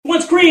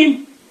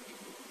cream.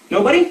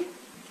 Nobody?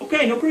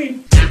 Okay, no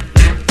cream.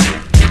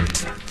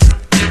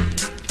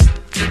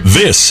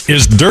 This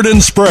is Dirt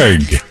and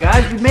Sprague.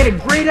 Guys, we've made a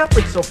great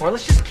effort so far.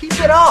 Let's just keep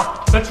it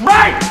up. That's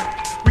right!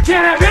 We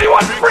can't have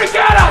anyone freak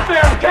out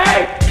there,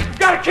 okay? We've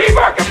got to keep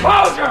our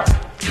composure.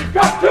 We've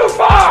got too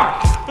far.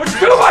 There's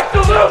too much to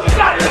lose. It's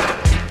not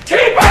just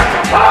keep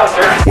our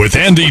composure. With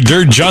Andy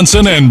Dirt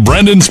Johnson and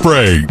Brendan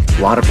Sprague.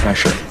 A lot of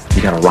pressure.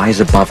 You gotta rise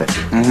above it.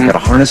 You gotta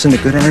harness into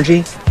good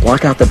energy,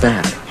 block out the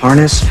bad.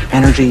 Harness,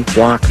 energy,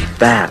 block,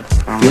 bad.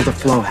 Feel the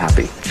flow,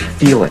 happy.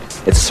 Feel it.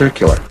 It's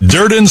circular.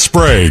 Dirt and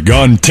Sprague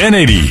on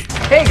 1080.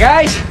 Hey,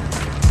 guys.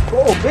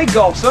 Oh, big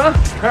gulps, huh?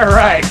 All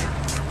right.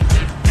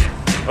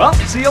 Well,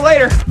 see you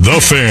later. The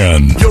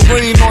Fan. Your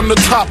reign on the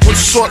top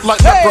was short like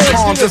Hey,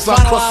 let's do this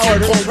final hour.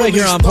 Right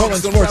here on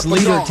Portland Sports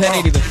Leader,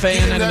 1080 The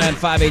Fan,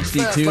 99.5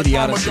 HD2, the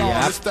Odyssey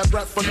app.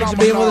 Thanks for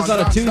being with us on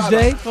a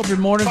Tuesday. Hope your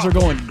mornings are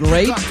going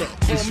great.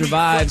 We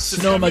survived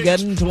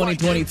Snowmageddon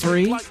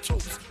 2023.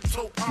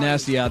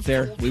 Nasty out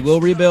there. We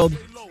will rebuild.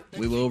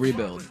 We will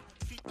rebuild.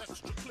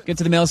 Get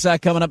to the mail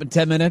sack coming up in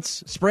 10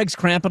 minutes. Sprague's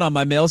cramping on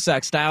my mail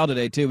sack style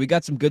today, too. We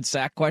got some good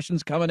sack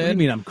questions coming in. What do you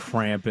mean I'm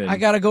cramping? I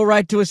got to go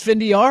right to his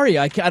Findiari.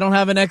 I don't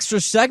have an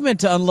extra segment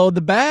to unload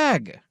the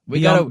bag.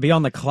 We got to be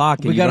on the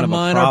clock. We got to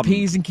mind our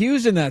P's and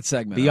Q's in that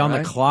segment. Be on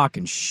the clock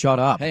and shut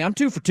up. Hey, I'm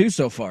 2 for 2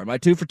 so far. Am I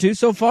 2 for 2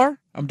 so far?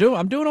 I'm doing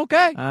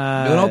okay.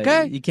 Doing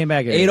okay. You came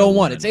back at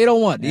 8:01. It's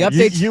 8:01. The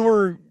updates. You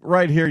were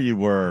right here. You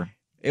were.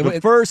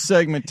 The first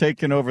segment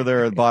taken over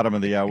there at the bottom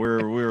of the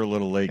hour. We were a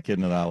little late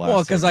getting to that last.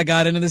 Well, because I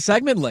got into the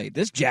segment late.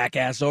 This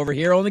jackass over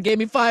here only gave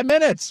me 5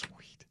 minutes.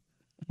 Sweet.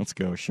 Let's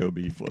go, show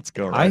beef. Let's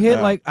go. I hit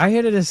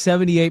at a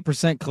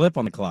 78% clip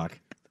on the clock.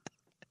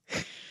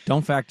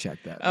 Don't fact check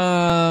that.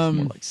 It's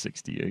more like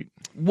 68.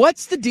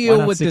 What's the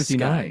deal with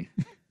 69?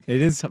 This guy?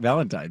 It is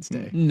Valentine's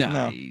Day.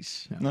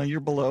 Nice. No,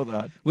 you're below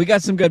that. We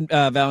got some good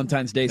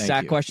Valentine's Day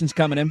sack questions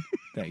coming in.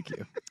 Thank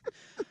you.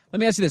 Let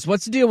me ask you this.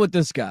 What's the deal with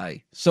this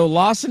guy? So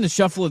lost in the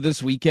shuffle of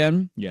this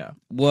weekend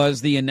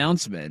was the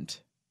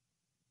announcement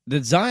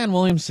that Zion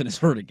Williamson is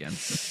hurt again.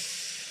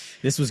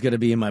 This was going to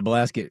be in my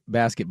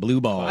basket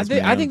blue balls.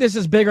 I think this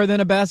is bigger than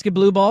a basket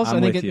blue balls.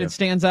 I think it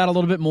stands out a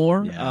little bit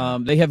more. Yeah.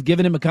 They have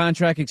given him a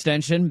contract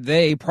extension.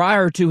 They,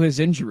 prior to his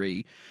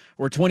injury,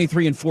 were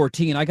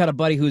 23-14. I got a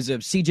buddy who's a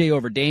CJ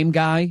over Dame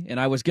guy,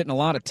 and I was getting a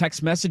lot of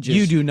text messages.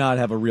 You do not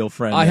have a real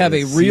friend. I have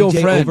a real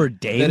CJ friend over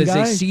Dame that is guy?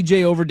 a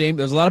CJ over Dame.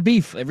 There's a lot of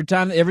beef every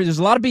time. There's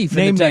a lot of beef.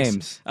 Name in the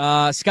text.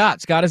 names. Scott.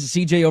 Scott is a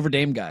CJ over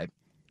Dame guy.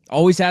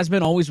 Always has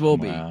been. Always will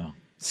be.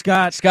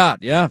 Scott,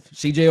 yeah,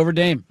 CJ over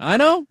Dame. I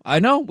know.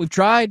 We've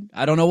tried.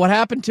 I don't know what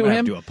happened to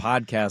him. Do a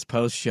podcast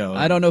post show.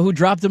 I don't know who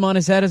dropped him on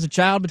his head as a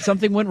child, but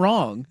something went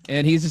wrong,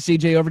 and he's a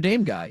CJ over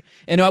Dame guy.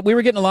 And we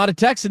were getting a lot of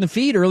texts in the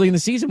feed early in the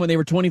season when they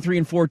were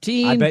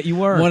 23-14. I bet you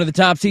were. One of the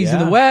top seeds in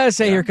the West.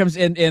 Hey, here comes,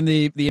 and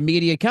the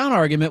immediate counter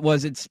argument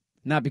was it's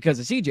not because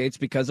of CJ, it's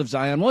because of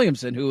Zion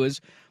Williamson, who is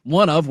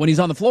one of, when he's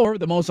on the floor,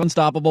 the most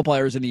unstoppable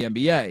players in the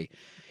NBA.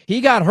 He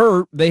got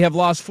hurt. They have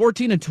lost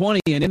 14-20,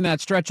 and in that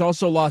stretch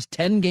also lost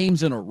 10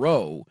 games in a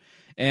row.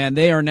 And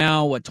they are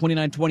now,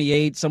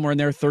 29-28, somewhere in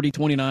there,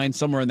 30-29,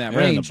 somewhere in that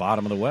range. In the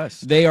bottom of the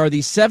West. They are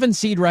the 7th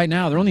seed right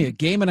now. They're only a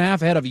game and a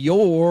half ahead of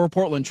your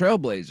Portland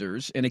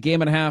Trailblazers and a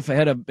game and a half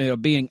ahead of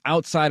being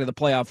outside of the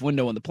playoff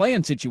window in the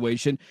play-in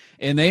situation.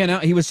 And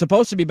he was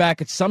supposed to be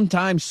back at some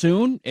time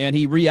soon, and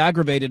he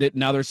re-aggravated it.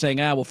 And now they're saying,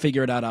 we'll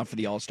figure it out after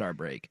the All-Star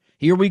break.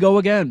 Here we go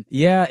again.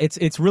 Yeah,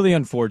 it's really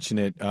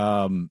unfortunate.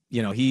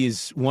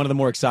 He's one of the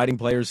more exciting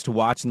players to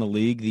watch in the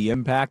league. The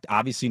impact,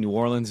 obviously, New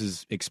Orleans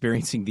is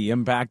experiencing the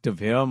impact of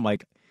him.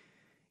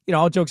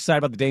 All jokes aside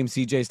about the Dame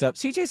CJ stuff.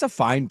 CJ's a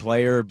fine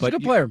player, but He's a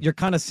good player. You're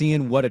kind of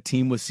seeing what a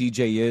team with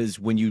CJ is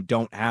when you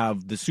don't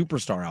have the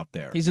superstar out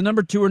there. He's a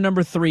number 2 or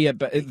number 3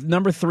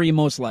 number 3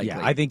 most likely.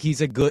 Yeah, I think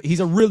he's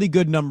a really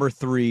good number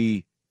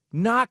 3.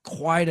 Not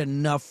quite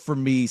enough for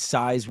me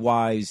size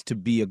wise to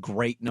be a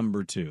great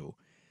number 2.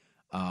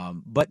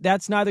 But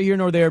that's neither here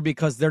nor there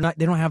because they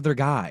don't have their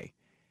guy.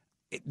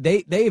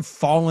 They've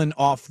fallen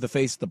off the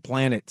face of the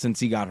planet since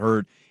he got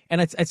hurt.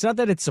 And it's not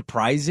that it's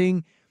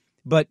surprising,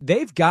 but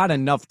they've got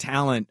enough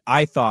talent,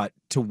 I thought,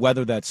 to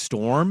weather that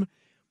storm.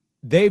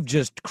 They've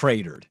just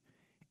cratered.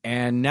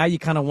 And now you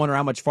kind of wonder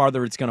how much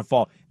farther it's going to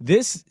fall.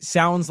 This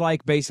sounds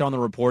like, based on the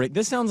reporting,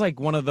 this sounds like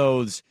one of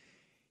those,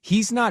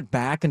 he's not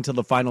back until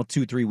the final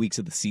 2-3 weeks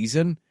of the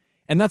season.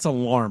 And that's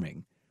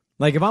alarming.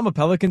 If I'm a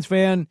Pelicans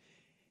fan,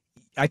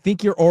 I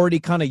think you're already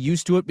kind of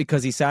used to it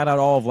because he sat out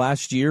all of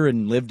last year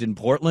and lived in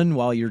Portland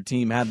while your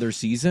team had their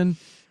season,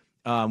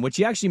 which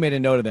he actually made a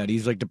note of that.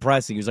 He's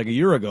depressing. He was a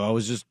year ago, I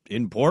was just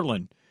in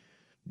Portland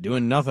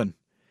doing nothing.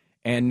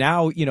 And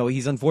now,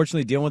 he's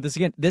unfortunately dealing with this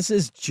again. This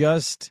is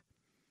just,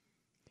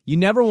 you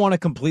never want to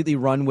completely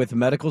run with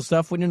medical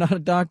stuff when you're not a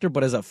doctor,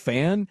 but as a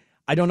fan,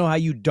 I don't know how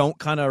you don't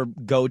kind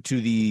of go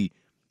to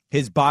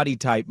his body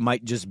type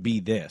might just be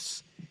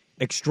this.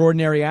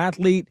 Extraordinary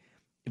athlete,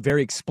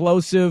 very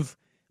explosive,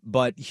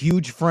 but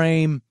huge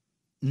frame,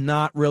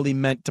 not really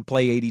meant to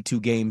play 82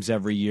 games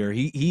every year.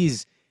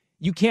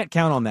 You can't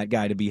count on that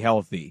guy to be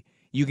healthy.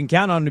 You can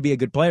count on him to be a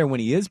good player when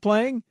he is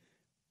playing,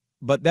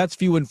 but that's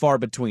few and far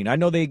between. I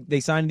know they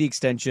signed the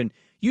extension.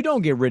 You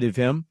don't get rid of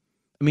him.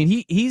 I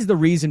mean, he's the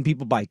reason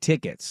people buy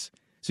tickets.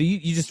 So you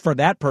just, for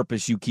that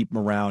purpose, you keep him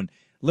around.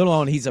 Let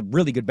alone he's a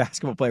really good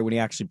basketball player when he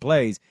actually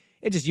plays.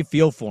 It just, you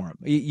feel for him.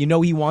 You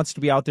know he wants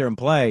to be out there and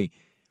play,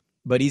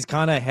 but he's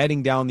kind of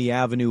heading down the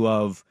avenue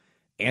of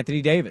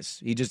Anthony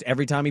Davis. He just,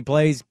 every time he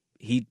plays,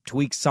 he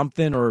tweaks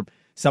something or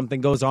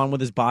something goes on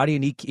with his body,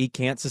 and he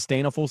can't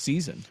sustain a full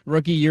season.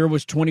 Rookie year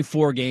was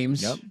 24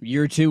 games. Yep.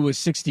 Year 2 was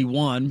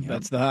 61. Yep.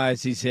 That's the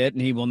highest he's hit,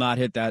 and he will not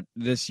hit that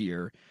this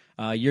year.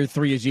 Year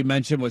 3, as you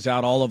mentioned, was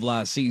out all of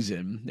last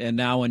season. And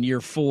now in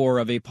year 4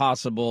 of a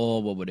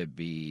possible, what would it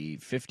be,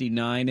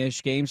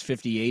 59-ish games,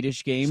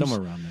 58-ish games?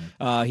 Somewhere around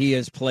there. He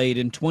has played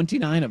in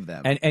 29 of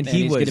them. And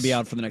he's was going to be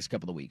out for the next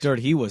couple of weeks. Dirt,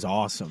 he was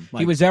awesome.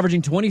 He was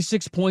averaging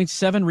 26 points,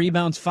 7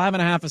 rebounds,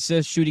 5.5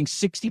 assists, shooting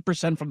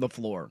 60% from the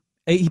floor.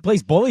 He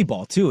plays bully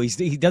ball, too.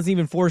 He doesn't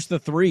even force the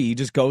three. He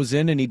just goes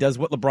in and he does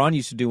what LeBron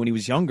used to do when he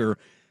was younger.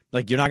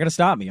 Like, you're not going to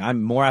stop me.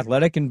 I'm more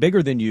athletic and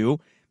bigger than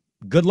you.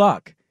 Good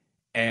luck.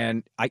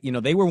 And,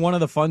 they were one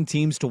of the fun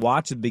teams to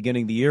watch at the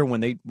beginning of the year when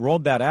they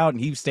rolled that out,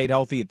 and he stayed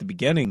healthy at the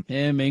beginning.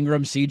 Him,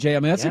 Ingram, CJ. I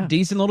mean, that's a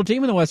decent little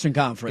team in the Western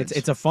Conference.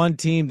 It's a fun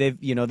team.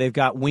 They've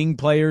got wing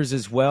players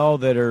as well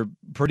that are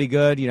pretty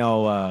good.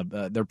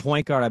 Their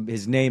point guard,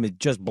 his name is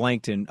just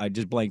blanked, and I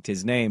just blanked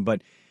his name,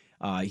 but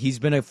he's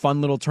been a fun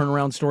little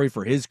turnaround story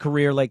for his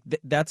career. Like,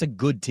 that's a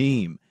good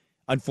team.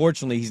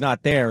 Unfortunately, he's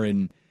not there,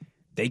 and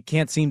they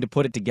can't seem to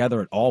put it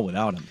together at all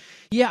without him.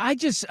 Yeah, I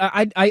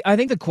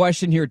think the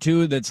question here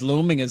too that's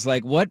looming is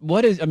like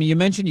what is, I mean, you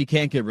mentioned you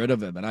can't get rid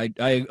of him, and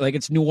I like,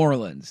 it's New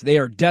Orleans. They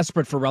are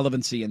desperate for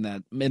relevancy in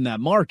that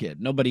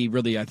market. Nobody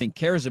really, I think,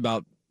 cares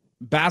about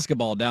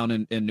basketball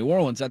down in New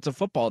Orleans. That's a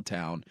football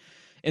town.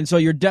 And so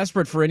you're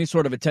desperate for any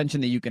sort of attention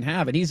that you can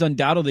have, and he's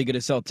undoubtedly going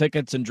to sell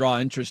tickets and draw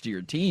interest to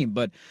your team.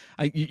 But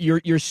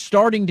you're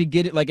starting to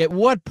get it. Like, at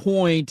what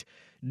point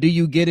do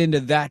you get into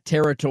that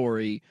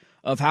territory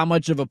of how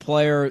much of a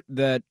player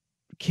that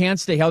can't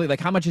stay healthy, like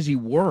how much is he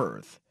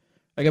worth?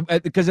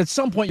 Like, because at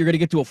some point you're going to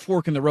get to a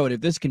fork in the road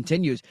if this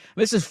continues.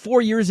 This is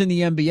 4 years in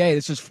the NBA.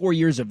 This is 4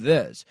 years of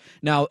this.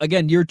 Now,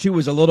 again, year 2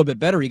 was a little bit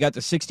better. He got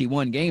to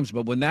 61 games,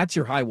 but when that's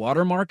your high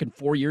water mark in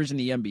 4 years in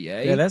the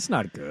NBA, yeah, that's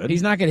not good.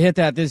 He's not going to hit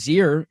that this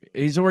year.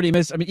 He's already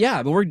missed. I mean,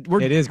 yeah, but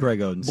we're it is Greg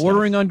Oden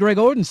bordering stuff. on Greg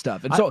Oden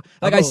stuff. And so,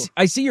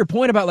 I see your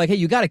point about, like, hey,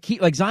 you got to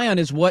keep, like, Zion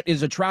is what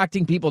is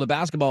attracting people to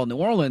basketball in New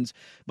Orleans.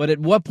 But at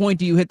what point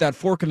do you hit that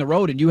fork in the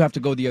road and you have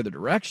to go the other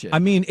direction? I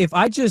mean, if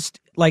I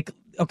just, like,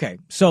 okay,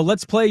 so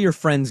let's play your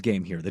friends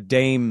game here, the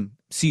Dame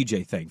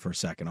CJ thing for a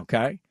second,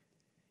 okay?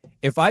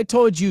 If I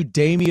told you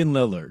Damian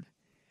Lillard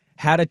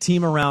had a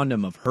team around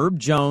him of Herb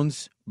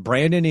Jones,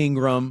 Brandon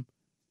Ingram,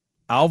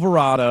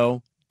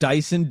 Alvarado,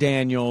 Dyson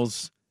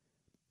Daniels,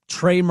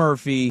 Trey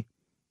Murphy,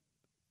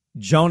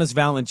 Jonas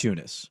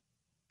Valanciunas,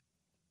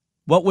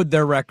 what would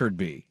their record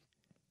be?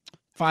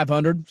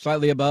 500,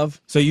 slightly above.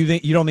 So you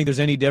don't think there's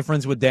any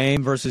difference with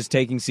Dame versus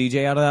taking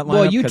CJ out of that lineup?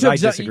 Well, you I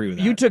disagree with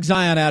that. You took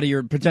Zion out of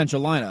your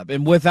potential lineup,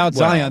 and without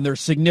Zion, they're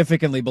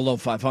significantly below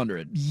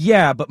 500.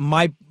 Yeah, but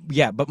my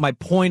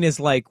point is,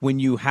 like, when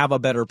you have a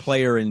better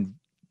player in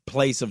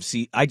place of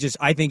I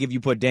think if you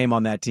put Dame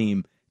on that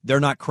team, they're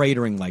not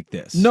cratering like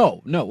this.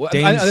 No.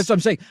 That's what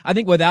I'm saying. I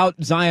think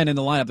without Zion in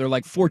the lineup, they're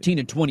like 14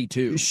 and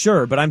 22.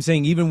 Sure, but I'm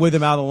saying even with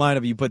him out of the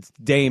lineup, you put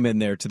Dame in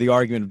there to the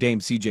argument of Dame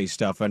CJ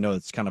stuff. I know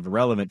it's kind of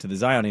irrelevant to the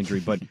Zion injury,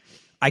 but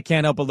I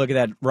can't help but look at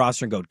that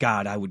roster and go,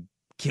 God, I would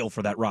kill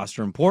for that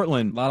roster in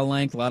Portland. A lot of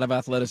length, a lot of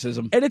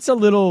athleticism. And it's a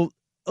little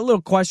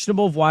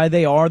questionable of why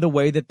they are the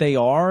way that they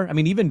are. I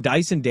mean, even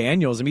Dyson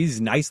Daniels, I mean, he's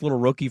a nice little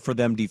rookie for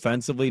them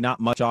defensively, not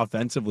much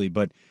offensively,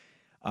 but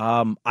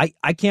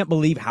I can't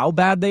believe how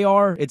bad they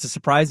are. It's a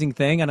surprising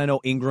thing, and I know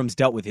Ingram's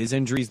dealt with his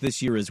injuries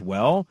this year as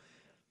well.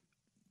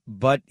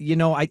 But,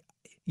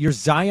 your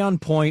Zion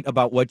point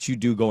about what you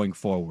do going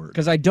forward.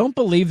 Because I don't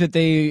believe that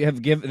they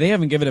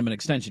haven't given him an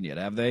extension yet,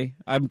 have they?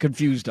 I'm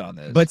confused on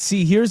this. But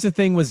see, here's the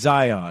thing with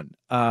Zion.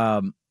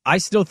 I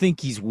still think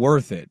he's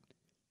worth it.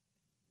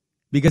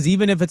 Because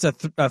even if it's a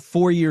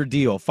 4-year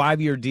deal,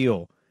 5-year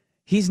deal,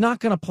 he's not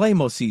going to play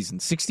most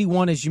seasons.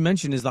 61, as you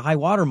mentioned, is the high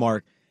water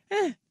mark.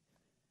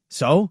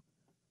 So,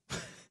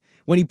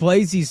 when he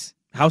plays, he's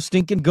how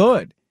stinking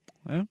good.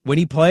 Yeah. When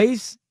he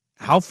plays,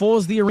 how full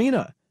is the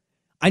arena?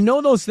 I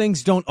know those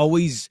things don't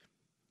always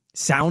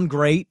sound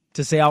great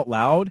to say out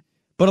loud,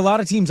 but a lot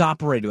of teams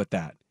operate with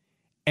that.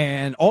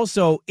 And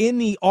also, in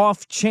the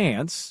off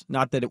chance,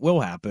 not that it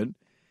will happen,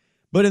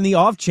 but in the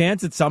off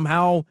chance that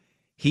somehow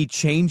he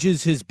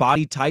changes his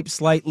body type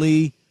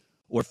slightly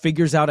or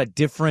figures out a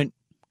different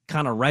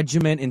kind of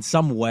regimen in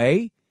some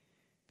way,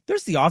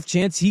 there's the off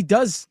chance he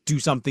does do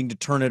something to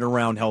turn it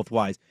around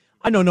health-wise.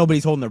 I know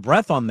nobody's holding their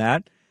breath on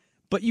that,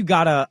 but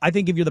I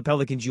think if you're the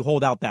Pelicans, you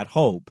hold out that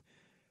hope,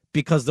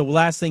 because the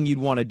last thing you'd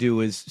want to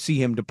do is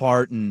see him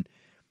depart and,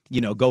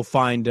 go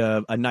find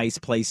a nice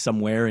place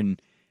somewhere.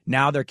 And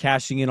now they're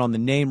cashing in on the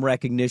name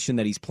recognition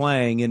that he's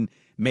playing, and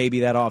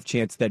maybe that off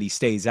chance that he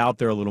stays out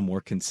there a little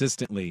more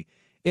consistently.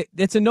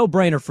 it's a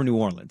no-brainer for New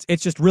Orleans.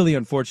 It's just really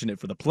unfortunate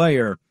for the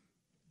player.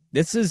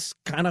 This is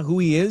kind of who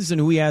he is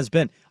and who he has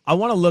been. I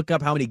want to look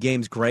up how many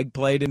games Greg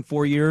played in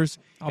 4 years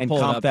and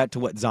comp that to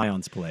what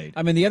Zion's played.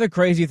 I mean, the other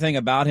crazy thing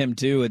about him,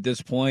 too, at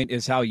this point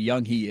is how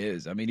young he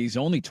is. I mean, he's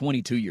only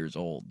 22 years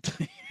old.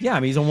 Yeah,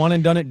 I mean, he's a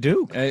one-and-done at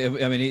Duke. I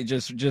mean, he's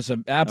just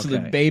an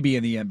absolute baby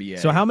in the NBA.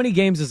 So how many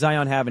games does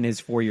Zion have in his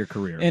 4-year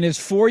career? In his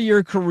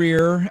 4-year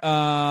career,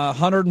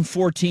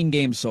 114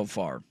 games so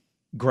far.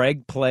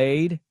 Greg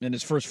played in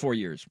his first 4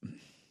 years.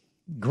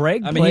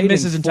 He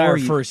missed his entire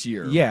first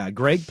year. Yeah,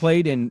 Greg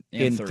played in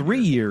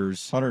 3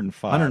 years.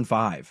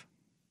 105.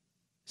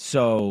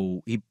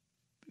 So he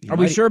Are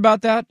we sure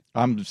about that?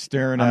 I'm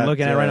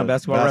looking at it right now.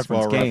 Basketball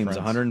reference games,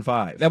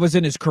 105. That was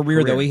in his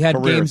career. Though. He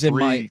had games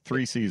in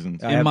three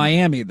seasons. In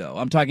Miami, though.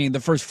 I'm talking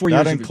the first 4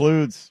 years. That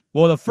includes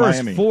the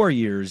first Miami. 4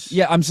 years.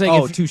 Yeah, I'm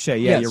saying. Touche.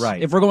 Yeah, you're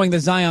right. If we're going the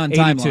Zion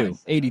 82. timeline,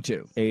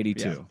 82.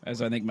 Yeah,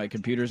 as I think my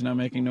computer's now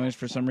making noise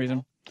for some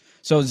reason.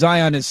 So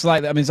Zion's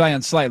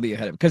slightly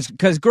ahead of him.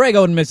 Because Greg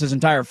Oden missed his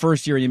entire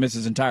first year and he missed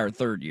his entire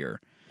third year.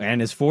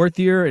 And his 4th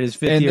year, and his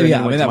 5th year,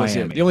 that was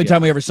it. The only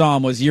time we ever saw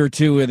him was year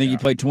 2. I think he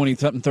played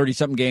 20-something,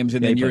 30-something games,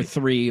 and then year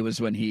 3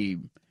 was when he,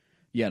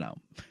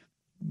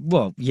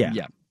 Well,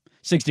 yeah.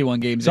 61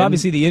 games. So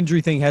obviously the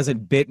injury thing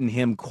hasn't bitten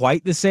him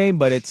quite the same,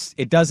 but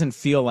it doesn't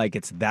feel like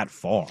it's that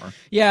far.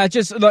 Yeah,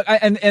 just look,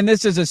 and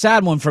this is a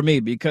sad one for me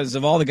because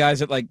of all the guys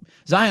that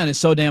Zion is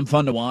so damn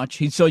fun to watch.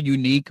 He's so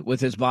unique with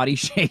his body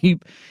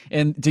shape,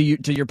 and to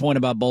your point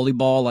about bully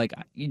ball,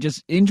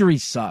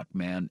 injuries suck,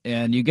 man.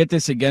 And you get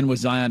this again with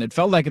Zion. It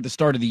felt like at the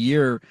start of the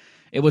year,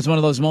 it was one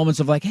of those moments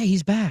of hey,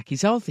 he's back.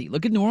 He's healthy.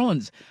 Look at New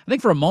Orleans. I think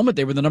for a moment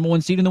they were the number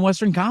 1 seed in the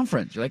Western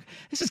Conference. You're like,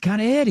 this is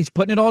kind of it. He's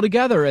putting it all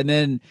together. And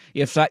then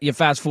you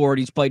fast forward,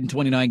 he's played in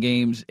 29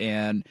 games.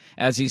 And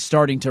as he's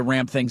starting to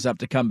ramp things up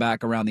to come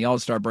back around the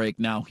All-Star break,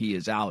 now he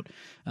is out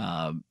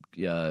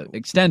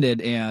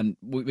extended. And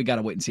we got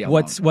to wait and see how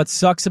long. What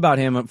sucks about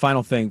him,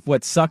 final thing,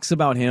 what sucks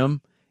about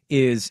him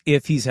is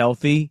if he's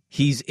healthy,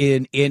 he's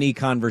in any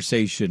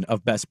conversation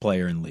of best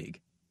player in league.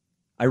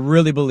 I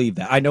really believe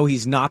that. I know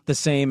he's not the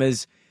same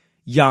as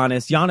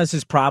Giannis. Giannis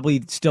is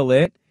probably still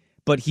it,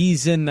 but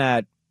he's in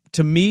that.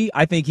 To me,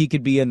 I think he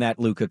could be in that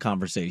Luka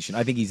conversation.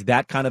 I think he's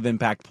that kind of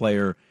impact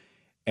player,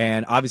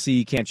 and obviously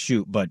he can't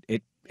shoot, but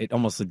it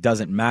almost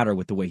doesn't matter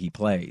with the way he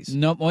plays.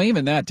 No, well,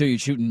 even that too.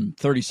 He's shooting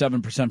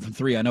 37% from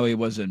 3. I know he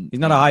wasn't. He's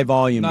not a high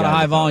volume. Not a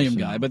high volume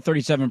guy, but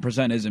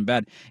 37% isn't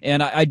bad.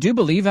 And I do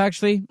believe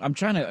actually, I'm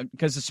trying to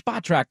because the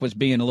spot track was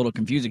being a little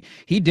confusing.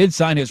 He did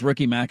sign his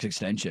rookie max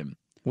extension.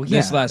 Well,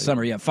 this last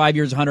summer, 5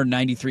 years,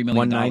 $193 million.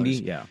 190,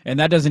 yeah. And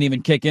that doesn't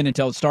even kick in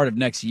until the start of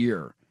next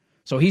year.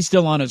 So he's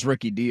still on his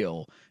rookie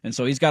deal. And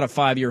so he's got a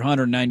 5-year,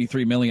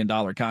 $193 million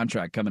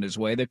contract coming his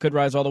way that could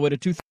rise all the way to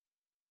 2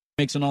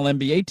 makes an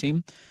all-NBA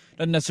team.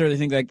 Doesn't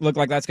necessarily look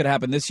like that's going to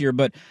happen this year,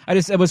 but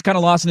it was kind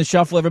of lost in the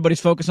shuffle.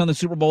 Everybody's focused on the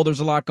Super Bowl. There's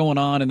a lot going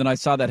on, and then I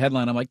saw that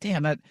headline. I'm like,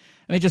 damn, it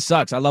just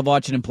sucks. I love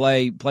watching him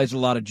play. Plays with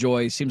a lot of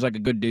joy. Seems like a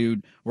good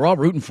dude. We're all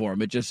rooting for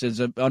him. It just is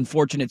an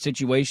unfortunate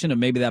situation, and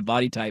maybe that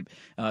body type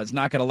is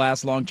not going to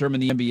last long term in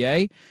the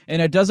NBA.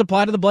 And it does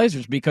apply to the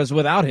Blazers because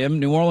without him,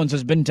 New Orleans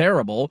has been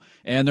terrible,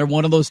 and they're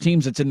one of those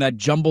teams that's in that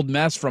jumbled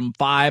mess from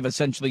 5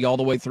 essentially all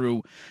the way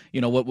through,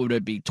 what would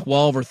it be,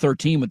 12 or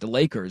 13 with the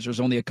Lakers. There's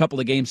only a couple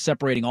of games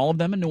separating all of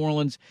them, and New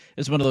Orleans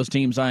is one of those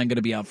teams I am going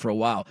to be out for a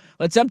while.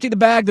 Let's empty the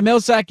bag. The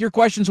mail sack. Your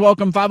questions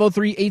welcome.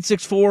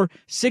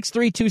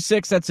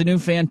 503-864-6326. That's the new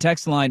fan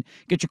text line.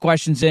 Get your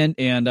questions in,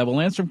 and we'll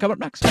answer them coming up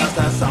next.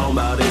 All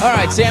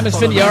right, Sam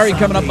Esfandiari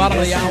coming up bottom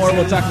of the hour.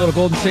 We'll talk a little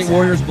Golden State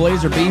Warriors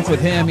Blazer beef with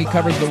him. He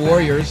covers the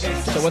Warriors.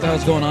 So what the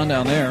hell's going on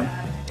down there?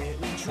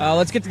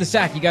 Let's get to the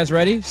sack. You guys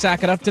ready?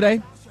 Sack it up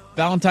today?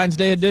 Valentine's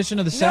Day edition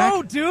of the sack?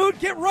 No, dude.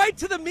 Get right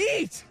to the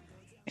meat.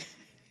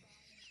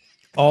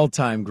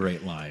 All-time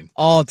great line.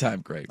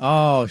 All-time great.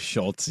 Oh,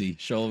 Schultze.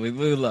 We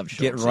love Schultze.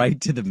 Get right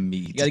to the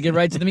meat. You got to get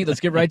right to the meat. Let's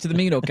get right to the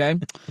meat, okay?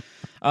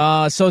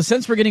 So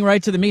since we're getting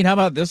right to the meat, how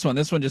about this one?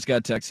 This one just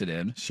got texted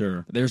in.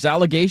 Sure. There's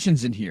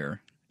allegations in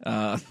here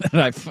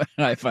that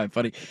I find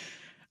funny.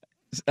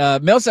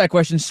 Mailsack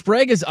question.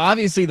 Sprague is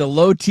obviously the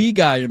low T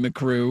guy in the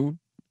crew,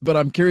 but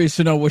I'm curious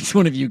to know which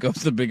one of you goes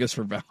the biggest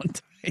for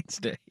Valentine's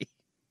Day.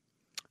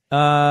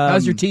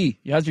 How's your tea?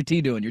 How's your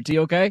tea doing? Your tea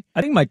okay?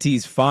 I think my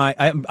tea's fine.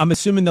 I'm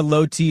assuming the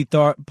low tea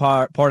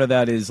part of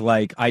that is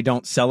I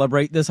don't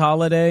celebrate this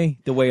holiday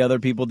the way other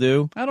people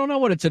do. I don't know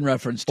what it's in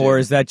reference to. Or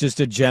is that just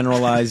a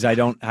generalized?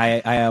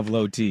 I have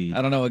low tea.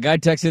 I don't know. A guy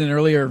texted in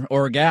earlier,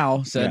 or a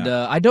gal said,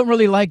 I don't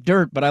really like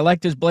dirt, but I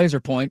liked his blazer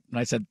point. And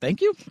I said,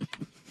 thank you.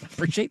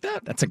 Appreciate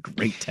that. That's a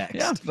great text.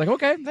 Yeah. It's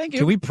okay. Thank you.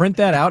 Can we print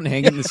that out and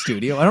hang it in the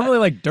studio? I don't really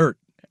like dirt,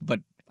 but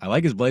I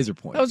like his blazer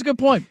point. That was a good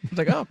point. I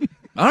was oh,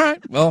 all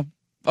right. Well.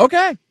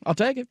 Okay, I'll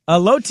take it. A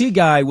low T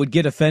guy would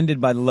get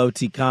offended by the low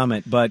T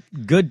comment, but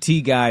good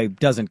T guy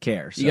doesn't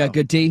care. So. You got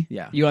good T?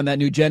 Yeah. You on that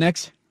new Gen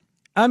X?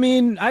 I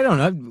mean, I don't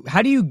know.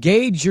 How do you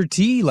gauge your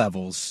T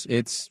levels?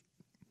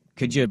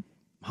 Could you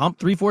hump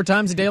 3-4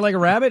 times a day like a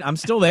rabbit. I'm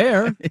still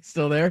there. It's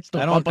still there.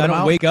 Still I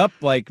don't wake up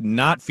like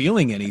not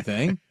feeling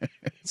anything.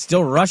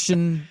 Still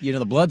rushing.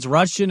 The blood's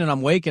rushing, and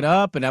I'm waking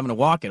up and having to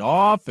walk it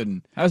off.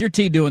 And how's your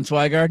tea doing,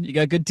 Swigard? You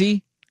got good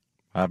tea?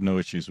 I have no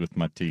issues with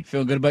my tea.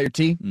 Feeling good about your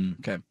tea?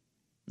 Okay,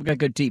 we got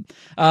good tea.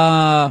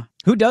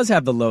 Who does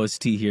have the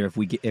lowest tea here?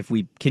 If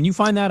we can you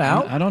find that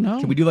out? I don't know.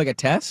 Can we do like a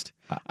test?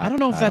 I don't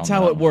know if that's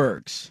how it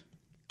works.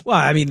 Well,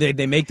 I mean,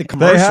 they make the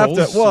commercials.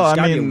 They have to. Well,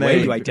 so I mean,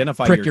 way to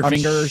identify prick your I'm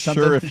finger or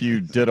something. Sure, if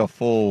you did a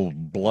full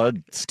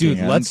blood scan,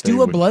 dude, let's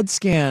do a blood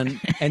scan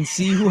and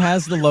see who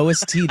has the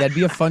lowest T. That'd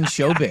be a fun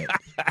show bit.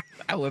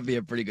 That would be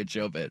a pretty good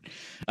show bit.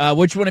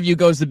 Which one of you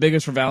goes the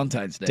biggest for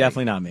Valentine's Day?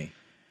 Definitely not me.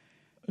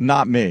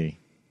 Not me.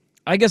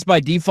 I guess by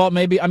default,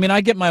 maybe. I mean,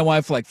 I get my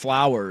wife like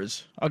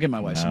flowers. I'll get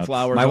my wife some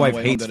flowers. My on the wife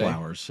way hates home today.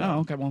 flowers. So. Oh,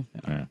 okay. Well,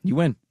 You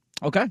win.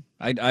 okay.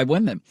 I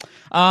win then.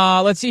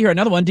 Let's see here.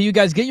 Another one. Do you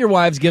guys get your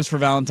wives gifts for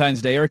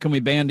Valentine's Day, or can we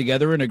band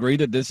together and agree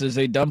that this is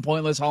a dumb,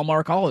 pointless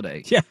Hallmark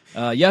holiday?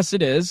 Yeah. Yes,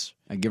 it is.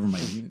 I give her my.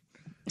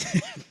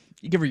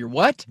 You give her your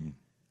what?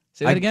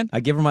 Say that again. I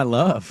give her my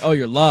love. Oh,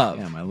 your love.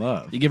 Yeah, my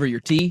love. You give her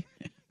your tea.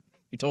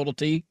 Your total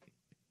tea.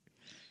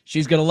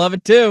 She's gonna love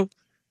it too.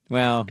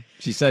 Well,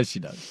 she says she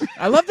does.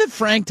 I love that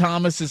Frank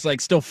Thomas is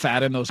like still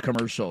fat in those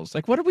commercials.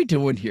 Like, what are we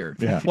doing here?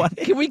 Yeah. What?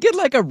 Can we get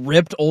like a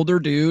ripped older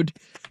dude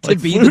to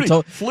Like be Flutie,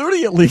 the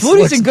Flutie at least Flutie's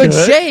looks in good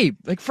shape.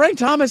 Like Frank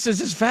Thomas is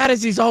as fat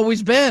as he's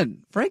always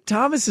been. Frank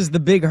Thomas is the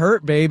big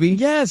hurt, baby.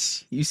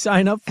 Yes. You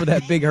sign up for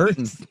that big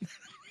hurting.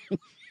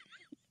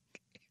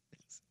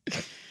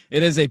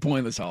 It is a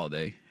pointless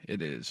holiday.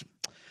 It is.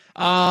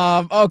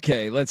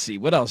 Okay, let's see.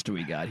 What else do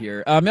we got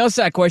here? Mail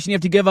sack question. You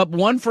have to give up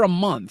one for a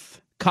month.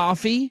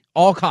 Coffee,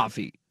 all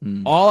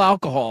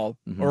alcohol,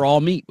 or all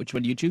meat. Which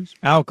one do you choose?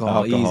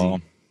 Alcohol.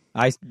 Easy.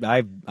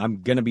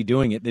 I'm gonna be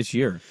doing it this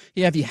year.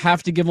 Yeah, if you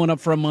have to give one up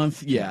for a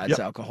month, yeah, it's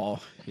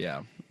alcohol.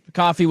 Yeah,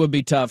 coffee would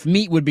be tough.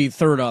 Meat would be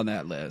third on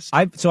that list.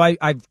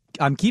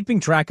 I'm keeping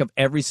track of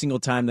every single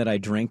time that I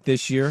drink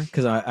this year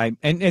because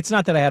and it's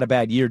not that I had a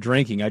bad year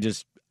drinking. I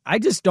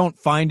just don't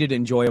find it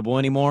enjoyable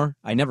anymore.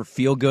 I never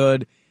feel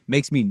good.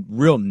 Makes me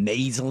real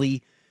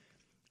nasally.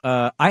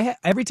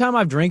 Every time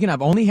I've drinking,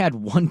 I've only had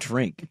one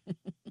drink.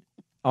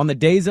 On the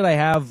days that I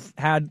have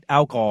had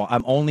alcohol,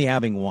 I'm only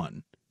having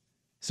one.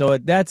 So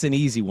that's an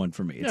easy one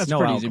for me. It's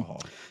no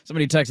alcohol. Easy.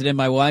 Somebody texted in,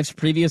 my wife's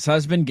previous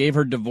husband gave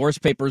her divorce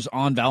papers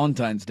on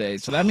Valentine's Day.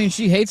 So that means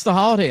she hates the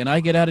holiday, and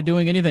I get out of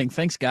doing anything.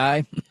 Thanks,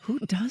 guy. Who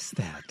does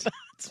that?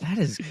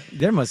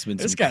 There must have been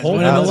this some guy's cold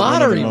winning the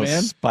lottery, one of the man.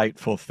 most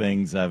spiteful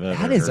things I've ever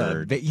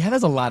heard.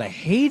 There's a lot of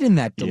hate in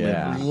that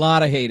delivery. A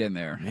lot of hate in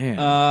there.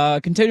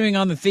 Man. Continuing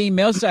on the theme,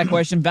 mail sack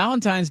question,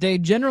 Valentine's Day,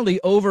 generally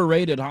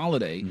overrated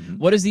holiday.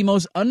 What is the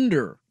most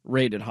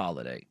underrated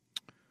holiday?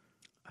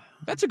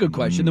 That's a good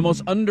question. The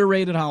most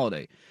underrated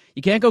holiday.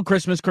 You can't go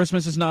Christmas.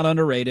 Christmas is not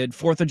underrated.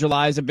 4th of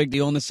July is a big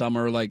deal in the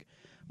summer. Like,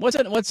 what's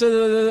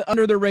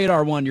under the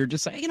radar one? You're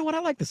just saying, you know what?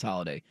 I like this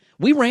holiday.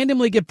 We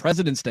randomly get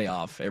President's Day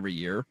off every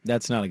year.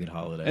 That's not a good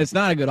holiday. It's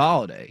not a good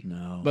holiday.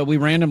 No. But we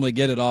randomly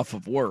get it off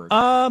of work.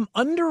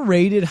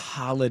 Underrated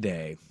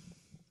holiday.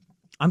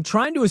 I'm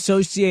trying to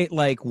associate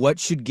like what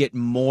should get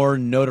more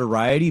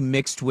notoriety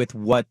mixed with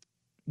what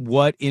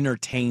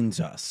entertains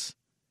us.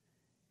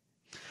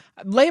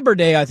 Labor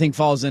Day, I think,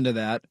 falls into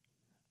that.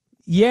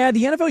 Yeah,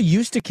 the NFL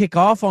used to kick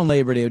off on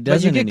Labor Day. It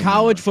doesn't but you get anymore.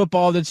 college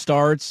football that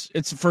starts.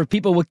 It's for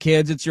people with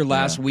kids. It's your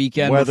last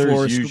weekend Weather's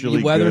before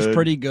usually weather's good.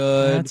 pretty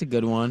good. That's a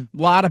good one.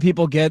 A lot of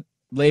people get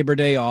Labor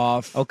Day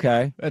off.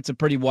 Okay. That's a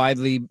pretty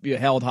widely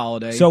held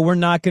holiday. So we're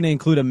not going to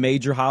include a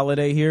major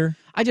holiday here?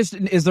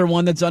 Is there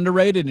one that's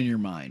underrated in your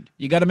mind?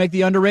 You got to make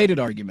the underrated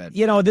argument.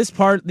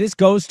 This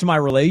goes to my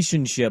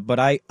relationship, but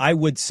I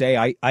would say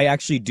I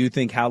actually do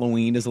think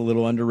Halloween is a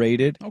little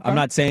underrated. Okay. I'm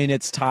not saying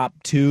it's top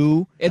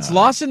 2. It's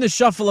lost in the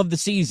shuffle of the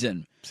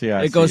season.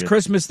 It goes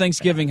Christmas,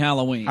 Thanksgiving,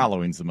 Halloween.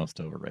 Halloween's the most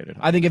overrated.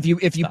 I think if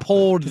you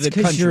polled It's the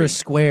because country, you're a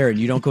square and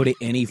you don't go to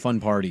any fun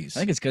parties.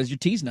 I think it's because your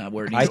tea's not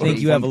where it needs I to think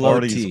be. you have a low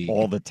parties T.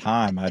 all the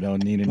time. I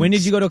don't need any. When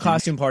did you go to a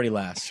costume party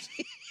last?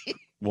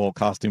 Well,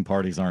 costume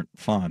parties aren't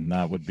fun.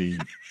 That would be.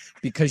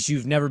 Because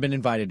you've never been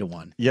invited to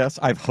one. Yes,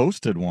 I've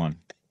hosted one.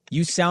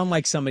 You sound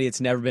like somebody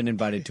that's never been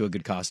invited to a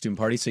good costume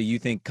party, so you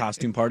think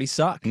costume parties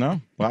suck. No,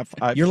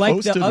 I've You're like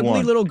hosted the ugly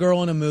one. little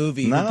girl in a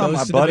movie. No, who goes my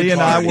to the buddy big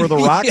and I party were the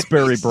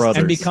Roxbury brothers.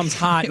 and becomes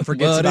hot and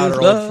forgets What about is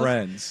her love? old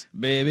friends.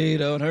 Baby,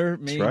 don't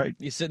hurt me. That's right.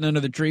 You sitting under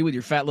the tree with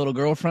your fat little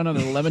girlfriend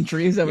under the lemon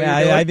tree? Is that what Yeah,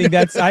 you're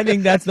doing? I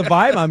think that's the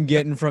vibe I'm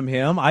getting from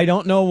him. I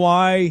don't know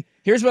why.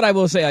 Here's what I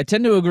will say. I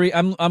tend to agree.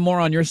 I'm more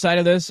on your side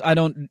of this. I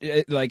don't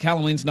like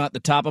Halloween's not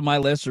the top of my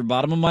list or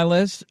bottom of my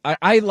list.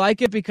 I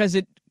like it because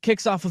it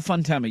kicks off a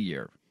fun time of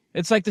year.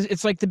 It's like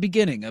the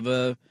beginning of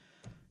a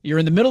You're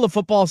in the middle of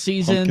football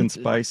season. Pumpkin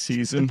spice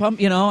season.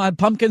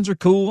 Pumpkins are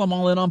cool. I'm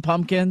all in on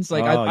pumpkins.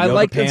 Like I yoga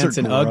like pants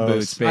and Ugg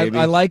boots, baby.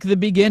 I like the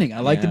beginning.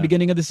 I like the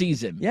beginning of the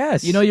season.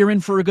 Yes. You're in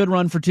for a good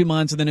run for 2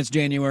 months, and then it's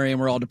January, and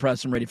we're all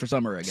depressed and ready for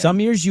summer again. Some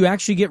years you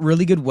actually get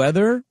really good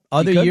weather.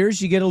 Other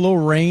years you get a little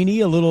rainy,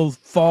 a little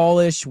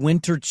fallish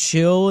winter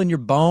chill in your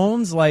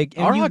bones.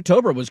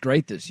 October was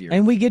great this year,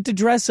 and we get to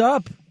dress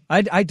up.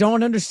 I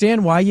don't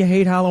understand why you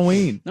hate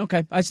Halloween.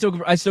 Okay, I still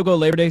go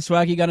Labor Day.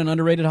 Swag, you got an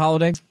underrated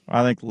holiday?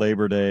 I think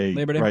Labor Day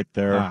right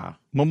there.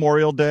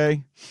 Memorial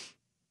Day.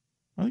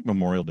 I think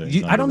Memorial Day.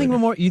 You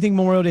think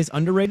Memorial Day is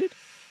underrated?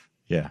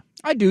 Yeah.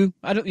 I do.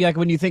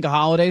 When you think of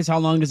holidays, how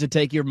long does it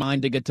take your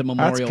mind to get to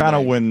Memorial Day? That's kind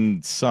of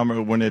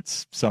when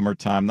it's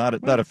summertime. Not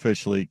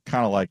officially,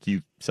 kind of like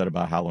you said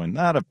about Halloween.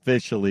 Not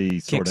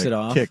officially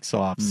kicks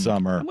off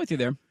summer. I'm with you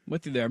there.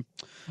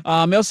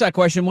 Millsack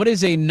question, what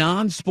is a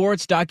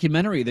non-sports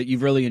documentary that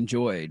you've really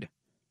enjoyed?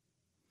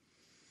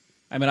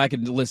 I mean, I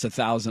could list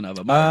 1,000 of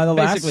them.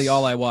 Basically,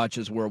 all I watch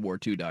is World War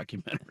II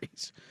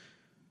documentaries.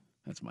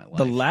 That's my life.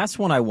 The last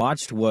one I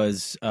watched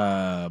was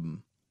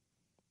Sam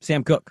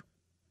Cooke.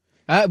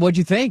 What'd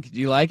you think? Do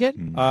you like it?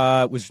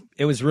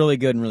 It was really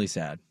good and really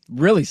sad.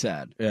 Really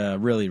sad. Yeah,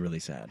 really, really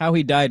sad. How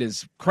he died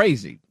is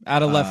crazy,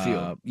 out of left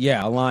field.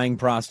 Yeah, a lying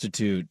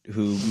prostitute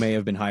who may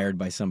have been hired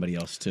by somebody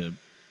else to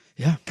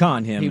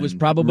con him. He was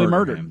probably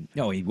murdered. Him.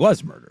 No, he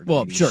was murdered.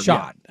 Well, he sure, was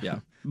shot. Yeah.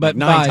 But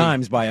 9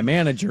 times by a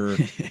manager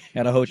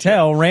at a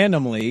hotel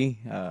randomly,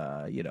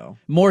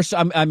 More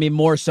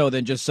so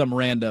than just some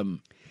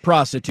random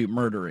prostitute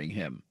murdering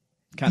him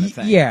kind of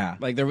thing. Yeah.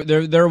 Like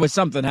there was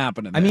something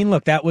happening there. I mean,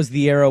 look, that was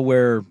the era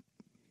where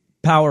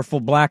powerful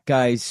black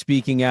guys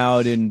speaking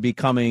out and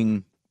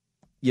becoming,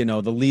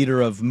 the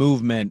leader of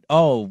movement.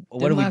 Oh,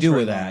 what do we do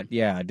with that?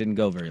 Yeah, it didn't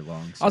go very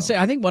long. So. I'll say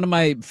I think one of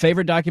my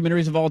favorite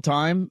documentaries of all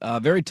time,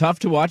 very tough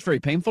to watch, very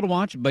painful to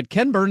watch, but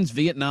Ken Burns'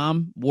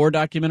 Vietnam War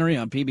documentary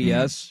on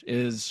PBS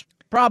is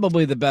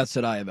probably the best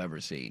that I have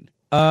ever seen.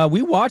 We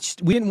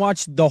didn't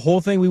watch the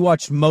whole thing. We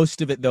watched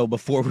most of it, though,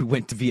 before we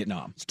went to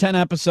Vietnam. It's 10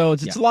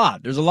 episodes. It's a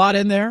lot. There's a lot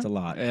in there. It's a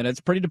lot. And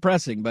it's pretty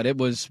depressing, but it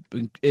was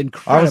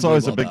incredible. I was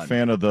always a big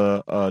fan of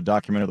the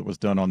documentary that was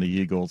done on the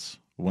Eagles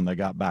when they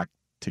got back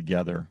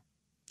together.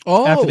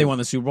 Oh. After they won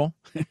the Super Bowl?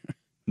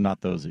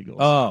 Not those Eagles.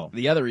 Oh.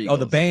 The other Eagles. Oh,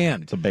 the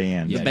band. The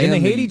band. Yeah, and they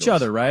hate each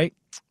other, right?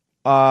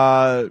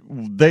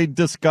 They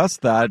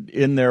discussed that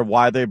in there,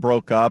 why they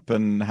broke up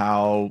and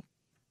how...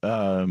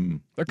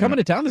 They're coming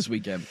to town this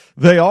weekend.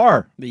 They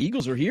are. The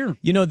Eagles are here.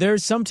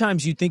 There's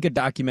sometimes you think of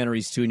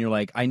documentaries, too, and you're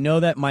like, I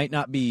know that might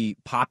not be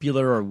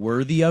popular or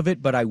worthy of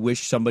it, but I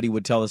wish somebody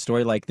would tell a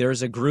story. Like,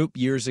 there's a group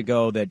years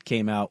ago that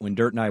came out when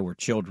Dirt and I were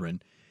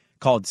children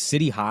called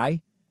City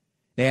High.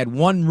 They had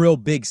one real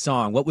big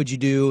song. What would you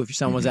do if your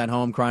son was at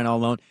home crying all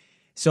alone?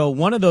 So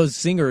one of those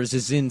singers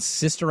is in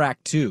Sister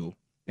Act 2,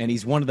 and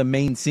he's one of the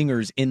main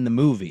singers in the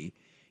movie.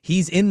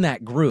 He's in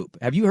that group.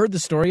 Have you heard the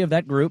story of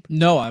that group?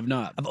 No, I've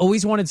not. I've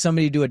always wanted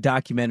somebody to do a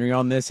documentary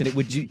on this, and it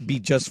would be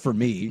just for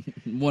me.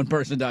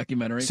 One-person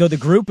documentary. So the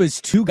group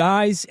is 2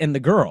 guys and the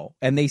girl,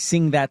 and they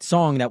sing that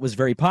song that was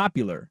very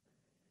popular.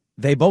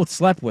 They both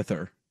slept with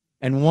her,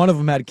 and one of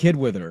them had a kid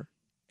with her,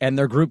 and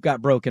their group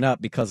got broken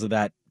up because of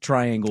that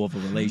triangle of a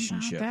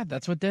relationship.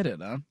 That's what did it,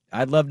 huh?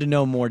 I'd love to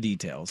know more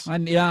details. I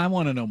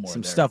want to know more.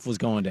 Some stuff was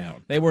going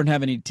down. They weren't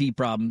having any tea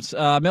problems.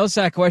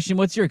 Millsack question,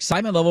 what's your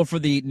excitement level for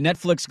the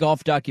Netflix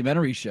golf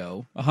documentary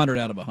show? 100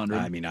 out of 100.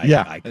 I mean,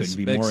 I couldn't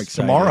be more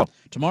excited.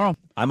 Tomorrow.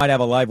 I might have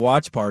a live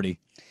watch party.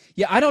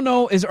 Yeah, I don't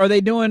know. Are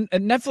they doing...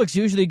 Netflix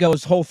usually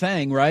goes whole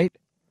thing, right?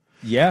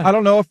 Yeah. I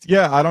don't know if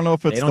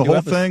it's the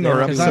whole thing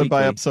or episode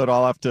by episode.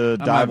 I'll have to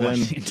dive in.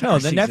 No,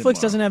 the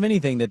Netflix doesn't have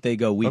anything that they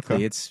go weekly.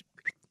 Okay. It's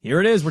here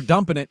it is. We're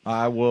dumping it.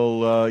 I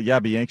will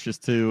be anxious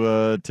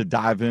to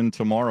dive in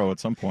tomorrow at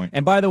some point.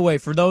 And by the way,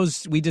 for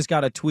those, we just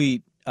got a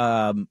tweet.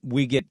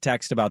 We get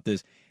text about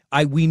this.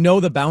 We know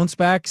the bounce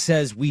back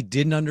says we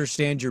didn't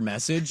understand your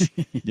message.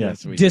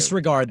 Yes, we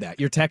disregard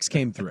that. Your text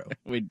came through.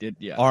 We did,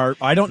 yeah.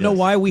 I don't know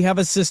why we have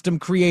a system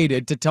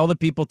created to tell the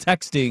people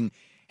texting,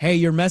 hey,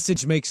 your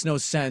message makes no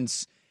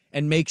sense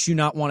and makes you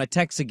not want to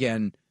text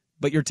again,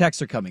 but your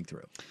texts are coming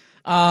through.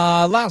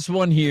 Last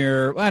one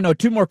here. I know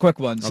 2 more quick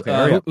ones.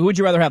 Okay, who would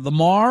you rather have,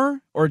 Lamar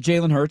or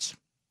Jalen Hurts?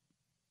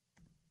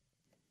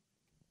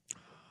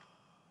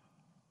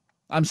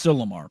 I'm still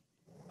Lamar.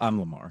 I'm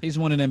Lamar. He's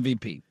won an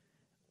MVP.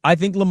 I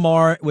think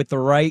Lamar, with the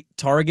right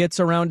targets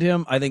around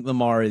him, I think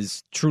Lamar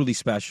is truly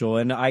special,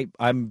 and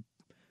I'm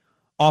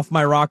off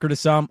my rocker to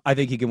some. I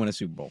think he can win a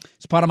Super Bowl.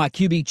 It's part of my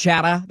QB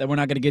chatter that we're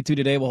not going to get to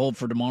today. We'll hold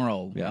for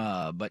tomorrow.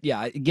 Yeah. But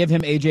give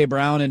him A.J.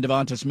 Brown and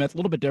Devonta Smith. A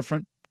little bit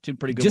different. 2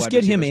 pretty good Just wide get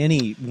receivers. him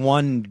any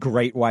one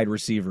great wide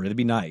receiver. It'd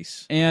be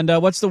nice. And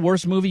what's the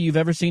worst movie you've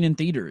ever seen in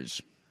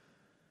theaters?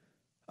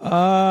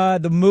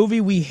 The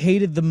movie we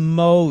hated the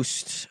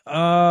most.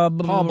 Paul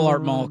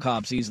Blart Mall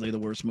Cop's easily the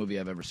worst movie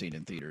I've ever seen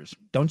in theaters.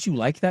 Don't you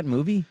like that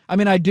movie? I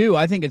mean, I do.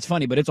 I think it's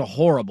funny, but it's a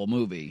horrible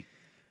movie.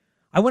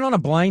 I went on a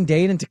blind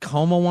date in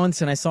Tacoma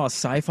once, and I saw a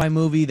sci-fi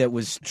movie that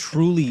was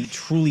truly,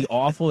 truly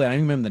awful. I don't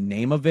even remember the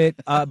name of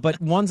it. But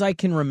ones I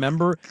can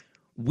remember,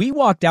 We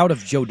walked out of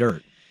Joe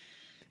Dirt.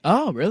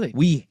 Oh, really?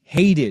 We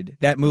hated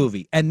that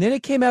movie. And then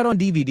it came out on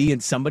DVD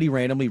and somebody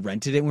randomly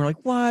rented it. And we were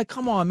like, what?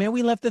 Come on, man.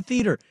 We left the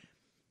theater.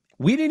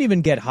 We didn't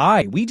even get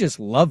high. We just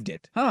loved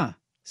it. Huh.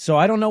 So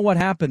I don't know what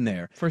happened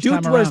there.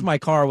 Dude, Where's My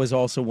Car was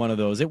also one of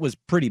those. It was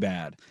pretty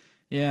bad.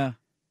 Yeah.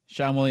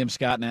 Sean William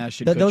Scott and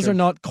Ashton Kutcher. Those are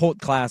not cult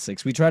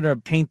classics. We try to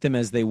paint them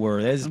as they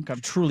were. That is a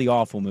truly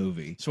awful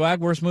movie. Swag,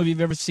 worst movie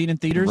you've ever seen in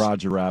theaters?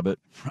 Roger Rabbit.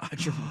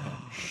 Roger Rabbit.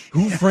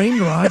 Who Framed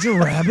Roger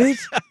Rabbit?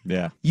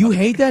 Yeah. You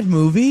hate that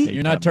movie?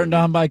 You're not turned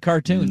on by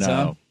cartoons,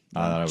 no.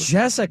 huh?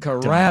 Jessica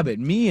Rabbit,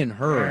 me and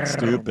her.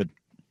 Stupid.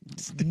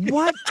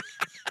 What?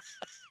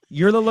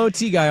 You're the low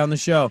T guy on the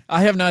show.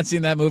 I have not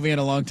seen that movie in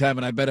a long time,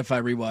 and I bet if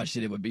I rewatched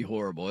it, it would be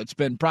horrible. It's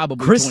been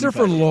probably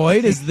Christopher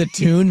Lloyd is the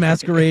Toon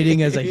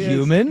masquerading as a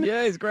human?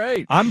 Yeah, he's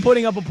great. I'm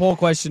putting up a poll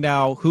question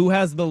now. Who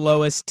has the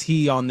lowest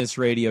T on this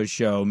radio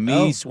show?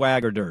 Me,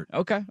 Swag, or Dirt?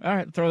 Okay. All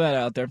right. Throw that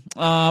out there.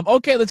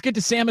 Okay, let's get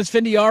to Sam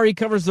Esfandiari. He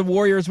covers the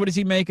Warriors. What does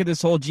he make of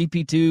this whole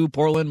GP2,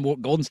 Portland,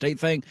 Golden State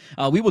thing?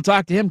 We will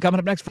talk to him coming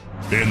up next.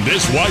 In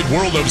this wide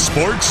world of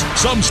sports,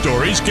 some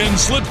stories can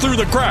slip through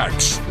the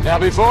cracks. Now,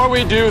 before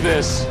we do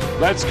this,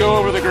 let's go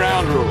over the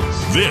ground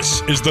rules.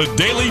 This is the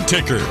Daily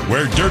Ticker,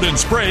 where Dirt and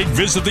Sprague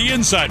visit the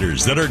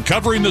insiders that are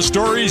covering the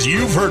stories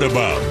you've heard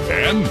about,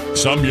 and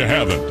some you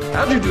haven't.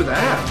 How'd you do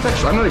that?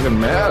 Actually, I'm not even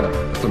mad.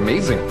 It's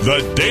amazing.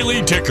 The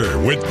Daily Ticker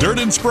with Dirt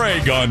and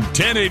Sprague on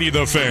 1080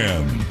 The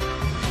Fan.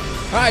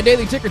 All right,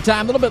 Daily Ticker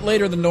time. A little bit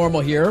later than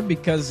normal here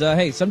because,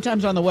 hey,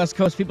 sometimes on the West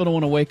Coast, people don't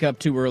want to wake up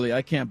too early.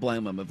 I can't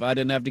blame them. If I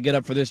didn't have to get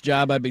up for this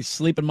job, I'd be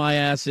sleeping my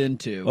ass in,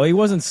 too. Well, he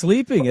wasn't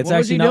sleeping. It's what actually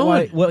was he not doing?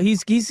 why. Well,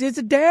 he's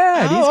a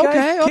dad. Oh,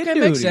 He's okay,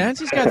 makes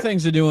sense. He's got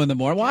things to do in the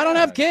morning. Well, I don't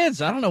have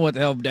kids. I don't know what the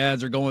hell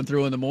dads are going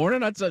through in the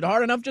morning. That's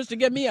hard enough just to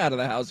get me out of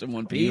the house in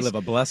one piece. You live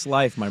a blessed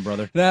life, my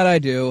brother. That I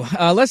do.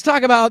 Let's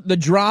talk about the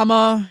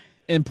drama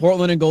in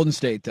Portland and Golden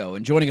State, though.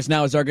 And joining us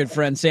now is our good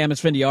friend Sam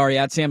Esfandiari,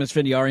 at Sam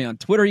Esfandiari on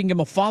Twitter. You can give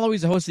him a follow.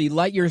 He's the host of the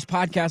Light Years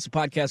podcast, a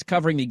podcast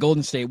covering the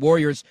Golden State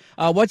Warriors.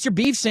 What's your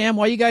beef, Sam?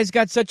 Why you guys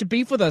got such a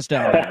beef with us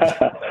down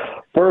there?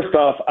 First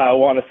off, I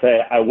want to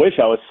say I wish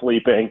I was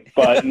sleeping,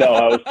 but no,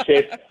 I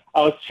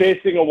was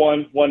chasing a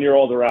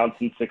one-year-old around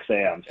since 6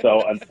 a.m.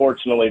 So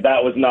unfortunately,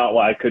 that was not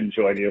why I couldn't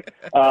join you.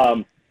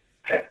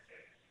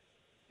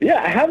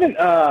 Yeah,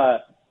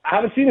 I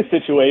haven't seen a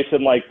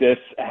situation like this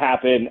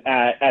happen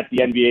at the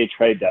NBA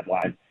trade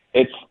deadline.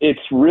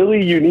 It's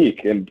really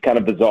unique and kind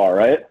of bizarre,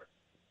 right?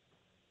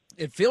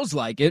 It feels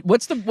like it.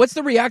 What's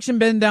the reaction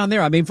been down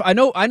there? I mean, I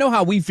know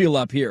how we feel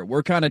up here.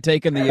 We're kind of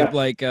taking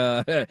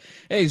the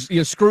hey,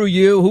 screw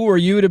you. Who are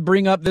you to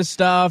bring up this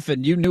stuff?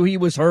 And you knew he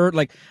was hurt.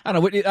 Like, I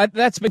don't know.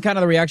 That's been kind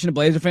of the reaction of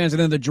Blazer fans. And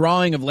then the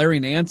drawing of Larry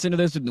Nance into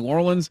this in New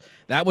Orleans,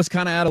 that was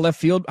kind of out of left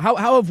field. How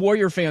have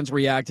Warrior fans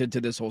reacted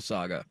to this whole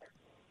saga?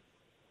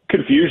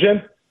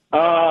 Confusion.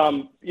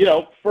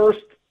 First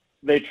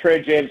they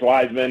trade James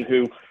Wiseman,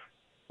 who,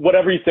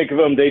 whatever you think of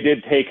him, they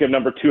did take him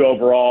number 2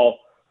 overall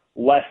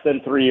less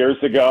than 3 years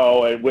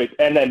ago,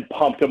 and then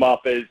pumped him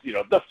up as,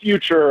 the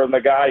future and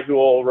the guy who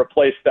will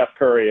replace Steph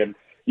Curry and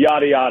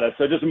yada, yada.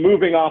 So just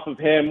moving off of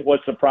him was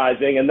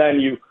surprising. And then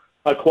you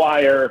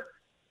acquire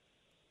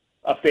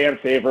a fan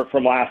favorite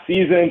from last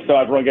season, so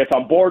everyone gets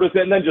on board with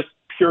it, and then just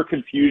pure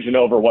confusion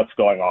over what's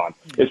going on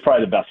is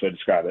probably the best way to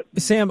describe it.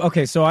 Sam,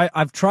 okay, so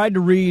I've tried to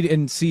read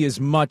and see as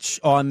much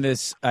on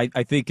this,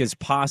 I think, as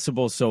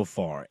possible so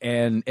far.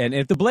 And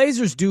if the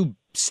Blazers do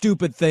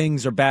stupid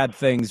things or bad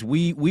things,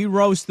 we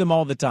roast them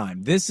all the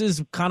time. This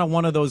is kind of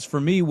one of those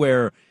for me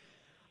where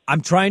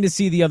I'm trying to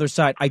see the other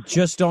side. I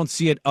just don't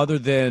see it other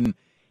than,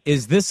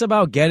 is this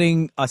about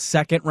getting a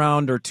second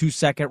round or 2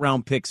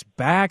 second-round picks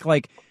back?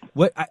 Like,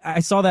 what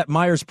I saw that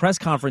Myers press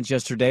conference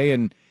yesterday,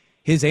 and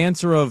his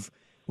answer of,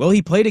 well,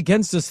 he played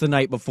against us the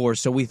night before,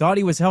 so we thought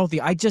he was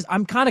healthy.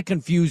 I'm kind of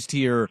confused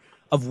here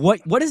of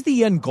what is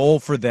the end goal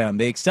for them.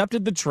 They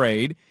accepted the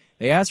trade.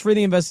 They asked for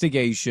the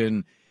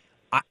investigation.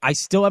 I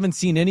still haven't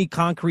seen any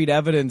concrete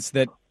evidence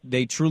that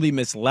they truly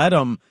misled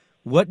him.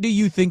 What do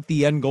you think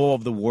the end goal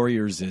of the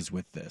Warriors is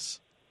with this?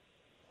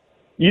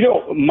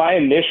 My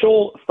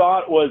initial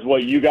thought was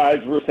what you guys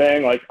were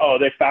saying, like, oh,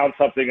 they found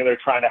something and they're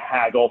trying to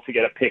haggle to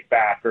get a pick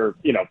back or,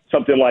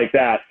 something like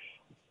that.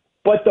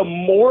 But the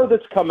more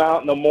that's come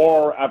out and the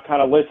more I've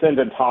kind of listened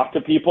and talked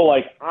to people,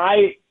 like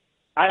I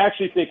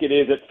actually think it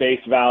is at face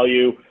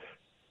value.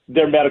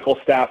 Their medical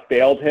staff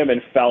bailed him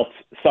and felt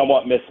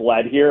somewhat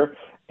misled here.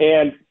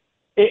 And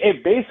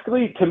it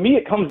basically, to me,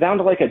 it comes down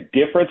to like a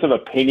difference of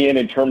opinion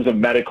in terms of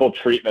medical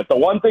treatment. The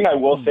one thing I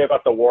will say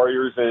about the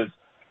Warriors is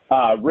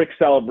Rick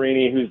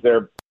Celebrini, who's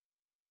their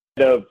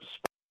head of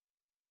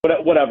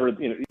whatever,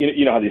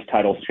 you know how these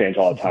titles change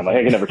all the time. Like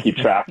I can never keep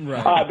track.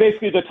 Right.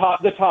 Basically, the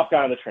top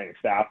guy on the training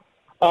staff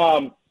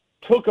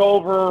took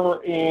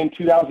over in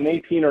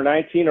 2018 or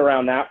 19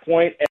 around that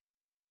point,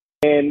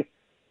 and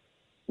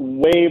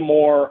way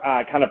more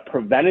kind of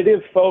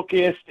preventative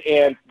focused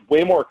and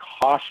way more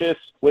cautious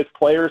with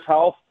players'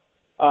 health.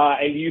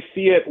 And you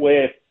see it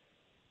with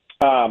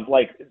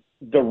like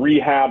the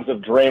rehabs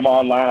of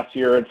Draymond last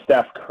year and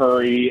Steph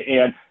Curry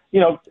and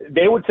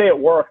they would say it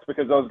worked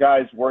because those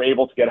guys were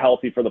able to get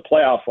healthy for the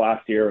playoffs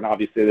last year, and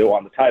obviously they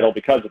won the title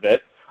because of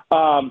it.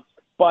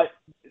 But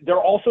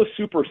they're also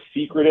super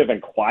secretive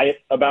and quiet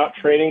about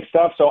trading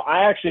stuff. So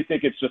I actually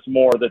think it's just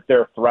more that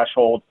their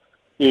threshold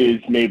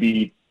is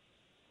maybe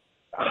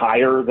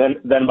higher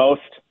than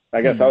most,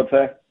 I guess I would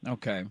say.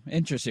 Okay,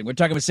 interesting. We're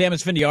talking with Sam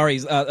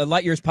Esfandiari, a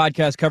Light Years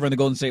podcast covering the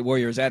Golden State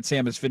Warriors at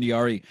Sam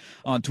Esfandiari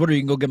on Twitter.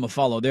 You can go give him a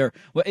follow there.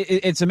 Well,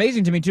 it's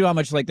amazing to me, too, how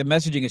much like the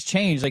messaging has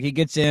changed. Like he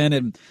gets in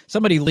and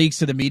somebody leaks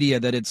to the media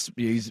that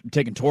he's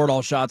taking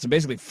Toradol shots and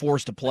basically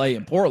forced to play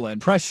in Portland.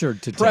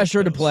 Pressured to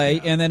play.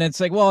 Yeah. And then it's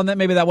like, well, and then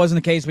maybe that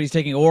wasn't the case, but he's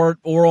taking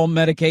oral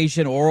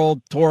medication,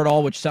 oral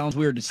Toradol, which sounds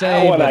weird to say.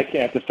 That one I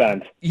can't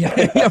defend.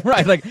 Yeah,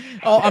 right. Like,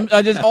 I'm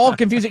just all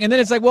confusing. And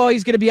then it's like, well,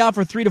 he's going to be out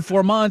for 3 to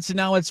 4 months. And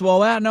now it's,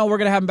 no, we're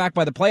going to have him back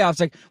by the playoffs.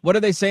 Like, what are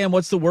they saying?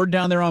 What's the word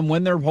down there on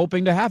when they're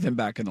hoping to have him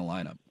back in the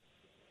lineup?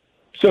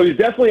 So he's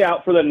definitely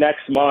out for the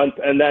next month,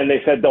 and then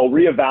they said they'll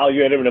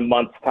reevaluate him in a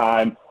month's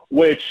time,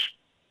 which,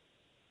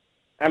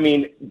 I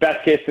mean,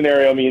 best case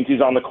scenario means he's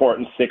on the court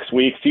in 6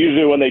 weeks.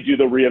 Usually when they do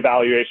the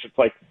reevaluation, it's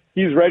like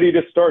he's ready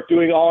to start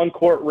doing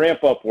on-court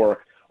ramp-up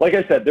work. Like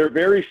I said, they're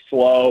very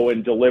slow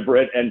and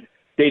deliberate, and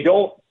they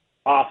don't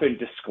often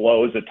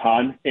disclose a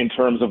ton in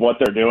terms of what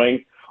they're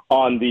doing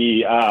on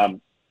the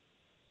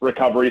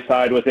recovery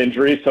side with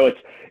injuries. So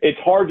it's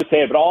hard to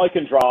say, but all I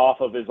can draw off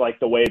of is like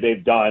the way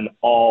they've done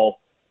all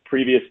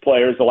previous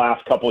players the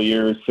last couple of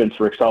years since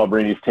Rick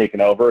Celebrini's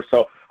taken over.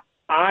 So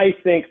I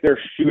think they're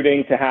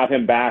shooting to have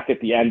him back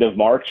at the end of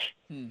March,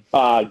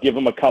 give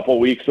him a couple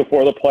weeks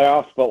before the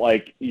playoffs. But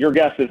like your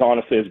guess is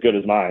honestly as good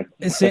as mine.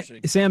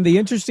 Sam, the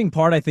interesting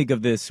part I think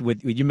of this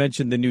with you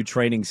mentioned the new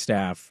training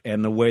staff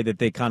and the way that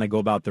they kind of go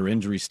about their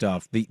injury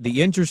stuff.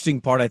 The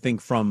interesting part I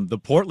think from the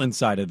Portland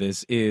side of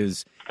this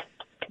is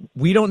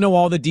we don't know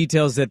all the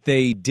details that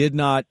they did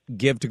not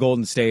give to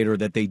Golden State or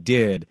that they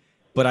did,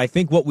 but I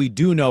think what we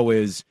do know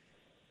is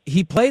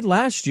he played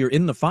last year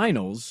in the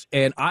finals,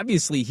 and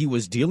obviously he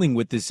was dealing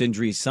with this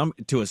injury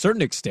to a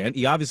certain extent.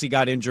 He obviously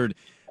got injured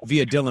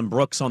via Dylan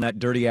Brooks on that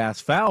dirty-ass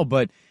foul,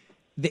 but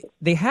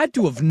they had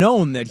to have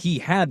known that he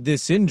had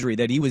this injury,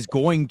 that he was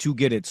going to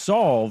get it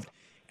solved,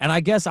 and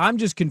I guess I'm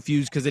just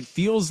confused because it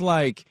feels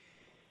like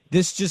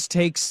this just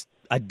takes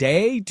a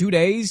day, 2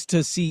 days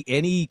to see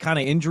any kind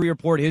of injury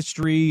report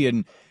history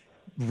and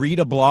read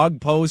a blog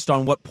post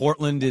on what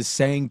Portland is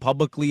saying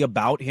publicly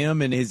about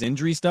him and his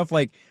injury stuff.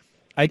 Like,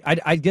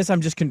 I guess I'm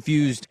just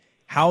confused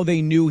how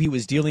they knew he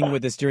was dealing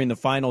with this during the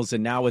finals,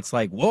 and now it's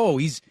like, whoa,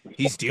 he's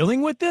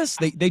dealing with this?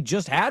 They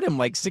just had him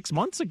like 6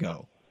 months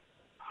ago.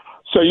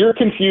 So your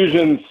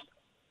confusion's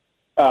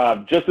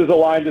just as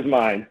aligned as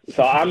mine.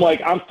 So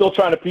I'm still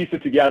trying to piece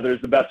it together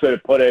is the best way to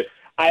put it.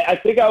 I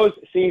think I was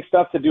seeing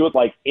stuff to do with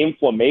like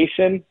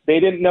inflammation they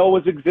didn't know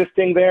was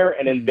existing there,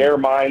 and in their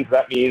minds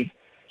that means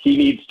he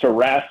needs to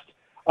rest.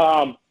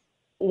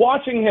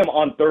 Watching him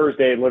on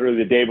Thursday, literally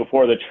the day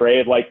before the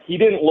trade, like he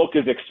didn't look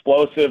as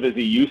explosive as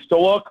he used to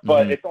look,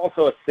 but it's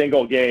also a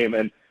single game,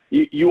 and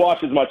you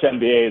watch as much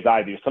NBA as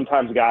I do.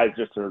 Sometimes guys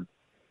just are,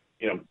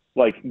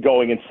 like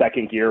going in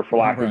second gear for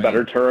lack of a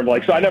better term.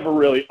 Like, so I never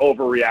really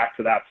overreact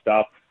to that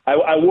stuff.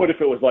 I would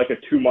if it was like a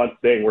 2-month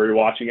thing where you're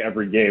watching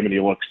every game and he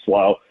looks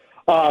slow.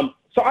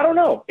 So I don't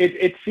know.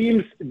 It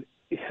seems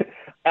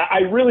I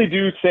really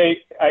do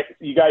say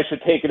you guys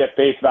should take it at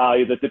face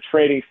value that the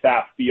trading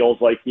staff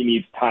feels like he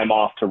needs time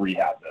off to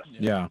rehab this.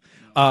 Yeah.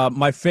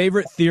 My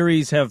favorite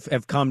theories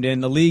have come in.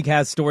 The league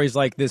has stories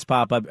like this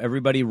pop up.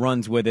 Everybody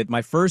runs with it.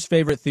 My first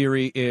favorite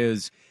theory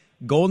is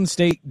Golden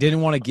State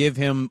didn't want to give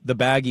him the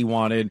bag he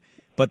wanted,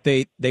 but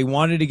they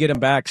wanted to get him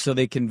back, so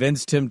they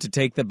convinced him to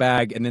take the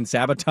bag and then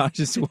sabotage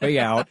his way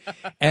out.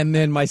 And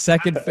then my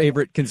second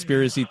favorite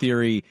conspiracy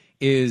theory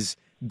is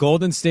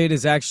Golden State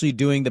is actually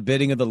doing the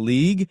bidding of the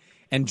league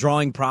and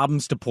drawing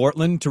problems to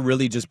Portland to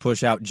really just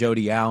push out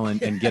Jody Allen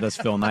and get us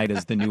Phil Knight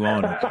as the new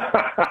owner.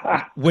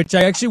 Which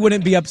I actually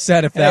wouldn't be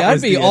upset if that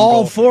was the end goal. I'd be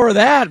all for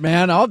that,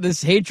 man. All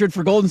this hatred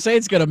for Golden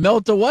State's going to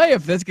melt away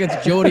if this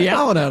gets Jody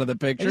Allen out of the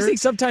picture. I just think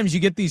sometimes you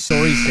get these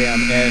stories, Sam,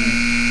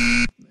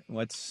 and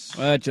what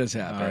just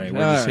happened? All right, we're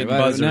just hitting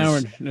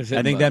buzzers.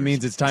 I think that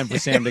means it's time for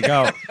Sam to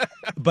go.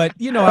 But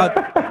you know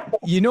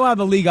how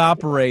the league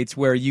operates,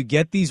 where you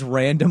get these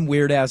random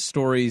weird-ass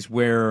stories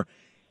where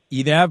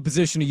you have a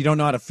position you don't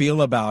know how to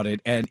feel about it,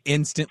 and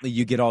instantly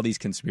you get all these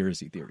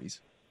conspiracy theories.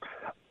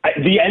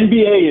 The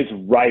NBA is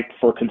ripe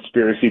for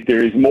conspiracy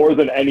theories more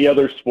than any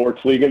other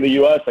sports league in the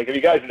U.S. Like, have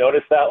you guys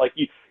noticed that? Like,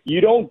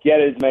 you don't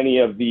get as many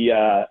of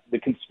the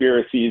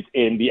conspiracies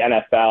in the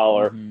NFL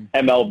or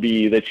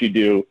MLB that you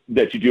do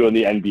in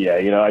the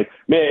NBA.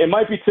 It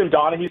might be Tim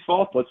Donaghy's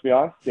fault, let's be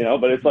honest.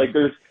 But it's like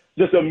there's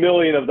just a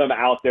million of them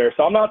out there.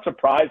 So I'm not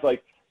surprised.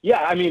 Like,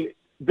 yeah, I mean,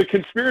 the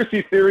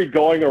conspiracy theory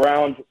going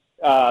around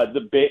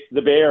the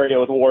Bay Area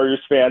with Warriors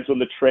fans when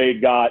the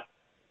trade got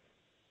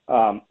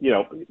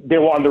they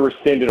wanted to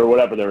rescind it or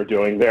whatever they were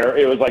doing there.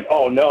 It was like,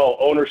 oh no,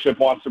 ownership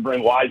wants to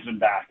bring Wiseman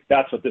back.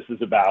 That's what this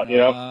is about.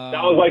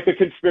 That was like the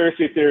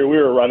conspiracy theory we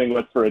were running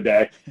with for a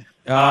day.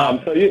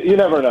 So you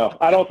never know.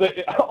 I don't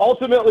think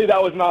ultimately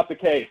that was not the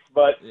case,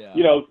 but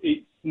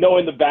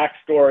knowing the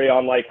backstory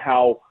on like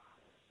how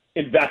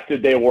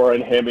invested they were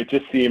in him, it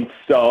just seemed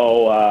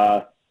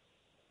so,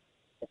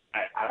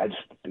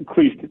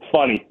 it's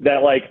funny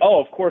that like, oh,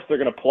 of course they're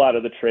going to pull out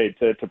of the trade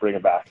to bring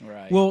him back.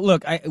 Right. Well,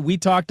 look, we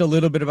talked a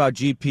little bit about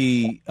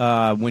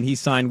GP when he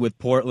signed with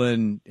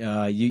Portland.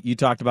 You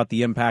talked about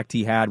the impact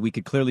he had. We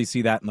could clearly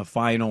see that in the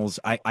finals.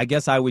 I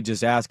guess I would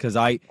just ask because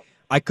I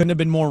couldn't have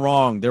been more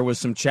wrong. There was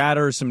some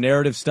chatter, some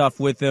narrative stuff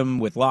with him,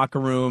 with locker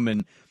room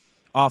and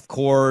off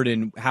court,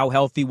 and how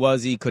healthy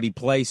was he? Could he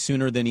play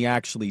sooner than he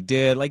actually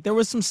did? Like there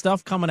was some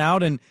stuff coming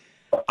out, and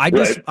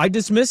I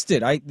dismissed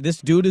it.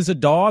 This dude is a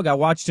dog. I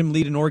watched him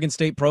lead an Oregon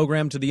State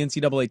program to the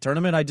NCAA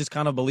tournament. I just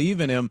kind of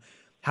believe in him.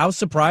 How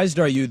surprised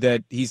are you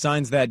that he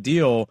signs that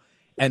deal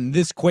and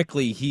this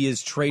quickly he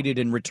is traded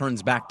and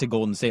returns back to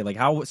Golden State? Like,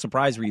 how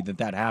surprised were you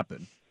that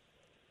happened?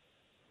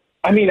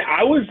 I mean,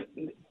 I was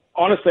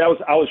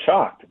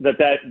shocked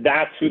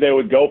that's who they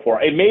would go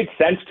for. It made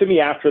sense to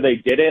me after they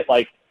did it.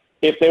 Like,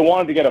 if they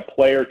wanted to get a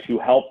player to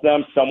help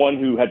them, someone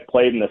who had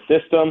played in the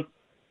system,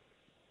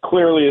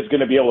 clearly is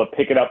going to be able to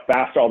pick it up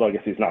faster, although I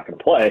guess he's not going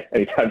to play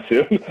anytime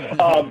soon.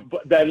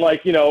 But then,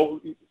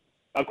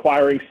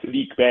 acquiring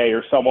Sadiq Bey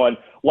or someone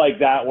like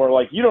that where,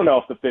 like, you don't know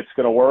if the fit's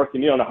going to work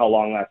and you don't know how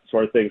long that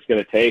sort of thing's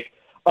going to take.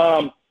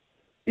 The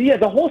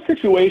whole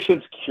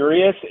situation's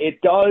curious. It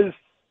does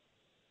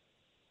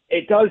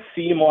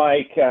seem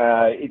like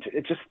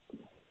it just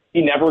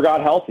he never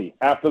got healthy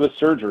after the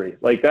surgery.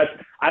 Like that's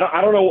I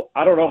don't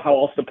know how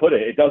else to put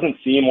it. It doesn't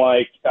seem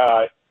like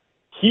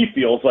he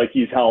feels like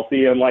he's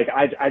healthy, and like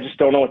I just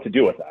don't know what to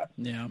do with that.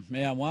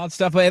 Yeah, wild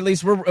stuff. But at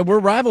least we're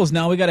rivals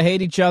now. We got to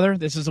hate each other.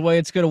 This is the way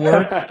it's going to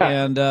work.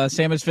 And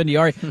Sam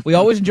Esfandiari, we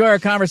always enjoy our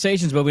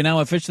conversations, but we now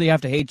officially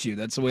have to hate you.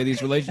 That's the way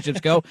these relationships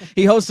go.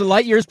 He hosts the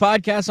Light Years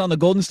podcast on the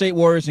Golden State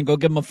Warriors, and go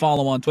give him a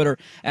follow on Twitter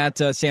at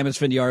Sam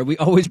Esfandiari. We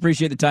always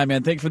appreciate the time,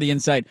 man. Thanks for the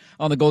insight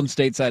on the Golden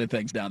State side of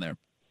things down there.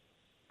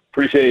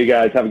 Appreciate you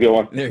guys. Have a good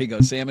one. There you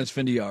go, Sam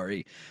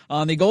Esfandiari.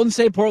 On the Golden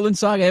State Portland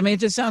saga, I mean, it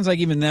just sounds like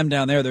even them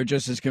down there, they're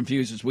just as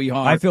confused as we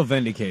are. I feel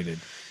vindicated.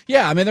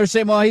 Yeah, I mean, they're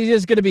saying, well, he's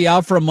just going to be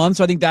out for a month,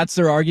 so I think that's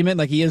their argument.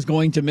 Like, he is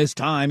going to miss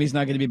time. He's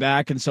not going to be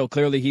back, and so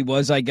clearly he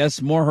was, I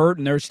guess, more hurt,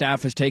 and their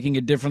staff is taking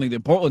it differently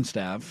than Portland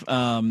staff.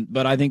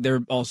 But I think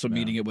they're also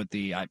meeting it with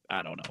the, I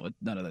don't know,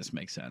 none of this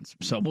makes sense.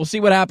 So we'll see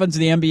what happens.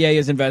 The NBA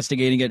is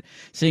investigating it,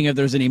 seeing if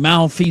there's any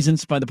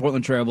malfeasance by the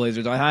Portland Trail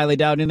Blazers. I highly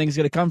doubt anything's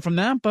going to come from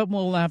that, but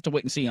we'll have to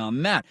wait and see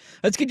on that.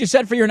 Let's get you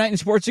set for your night in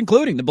sports,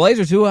 including the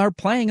Blazers, who are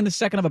playing in the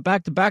second of a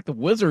back-to-back. The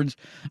Wizards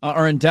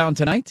are in town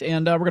tonight,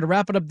 and we're going to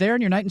wrap it up there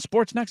in your night in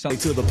sports next.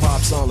 To the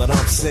pop song that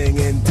I'm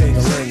singing,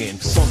 ding-a-linging,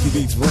 funky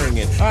beats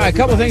ringing. All right, a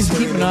couple of things to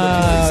keep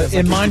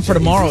in mind for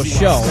tomorrow's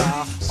show.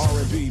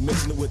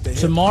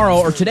 Tomorrow,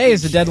 or today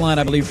is the deadline,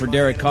 I believe, for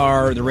Derek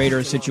Carr, the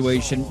Raiders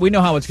situation. We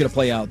know how it's going to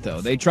play out, though.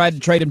 They tried to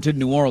trade him to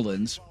New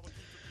Orleans,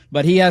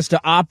 but he has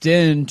to opt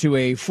in to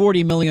a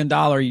 $40 million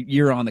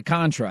year on the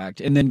contract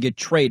and then get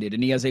traded,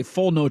 and he has a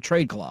full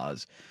no-trade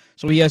clause.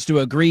 So he has to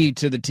agree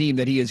to the team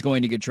that he is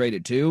going to get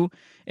traded to.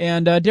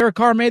 And Derek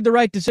Carr made the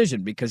right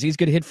decision because he's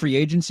going to hit free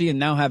agency and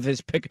now have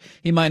his pick.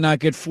 He might not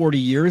get 40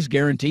 years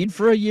guaranteed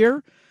for a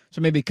year, so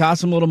maybe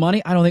cost him a little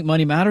money. I don't think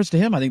money matters to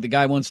him. I think the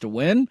guy wants to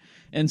win.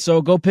 And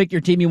so go pick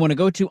your team you want to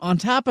go to. On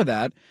top of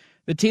that,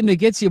 the team that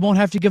gets you won't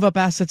have to give up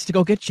assets to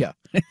go get you.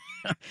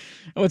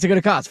 What's it going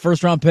to cost?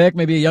 First-round pick,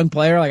 maybe a young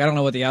player. Like, I don't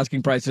know what the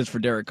asking price is for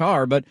Derek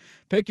Carr, but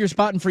pick your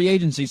spot in free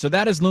agency. So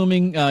that is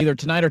looming either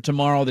tonight or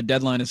tomorrow. The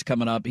deadline is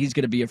coming up. He's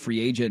going to be a free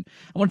agent.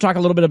 I want to talk a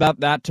little bit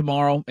about that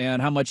tomorrow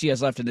and how much he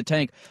has left in the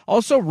tank.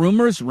 Also,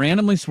 rumors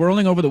randomly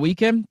swirling over the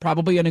weekend,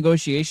 probably a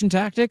negotiation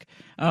tactic,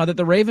 that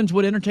the Ravens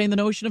would entertain the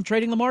notion of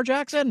trading Lamar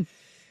Jackson.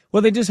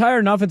 Well, they just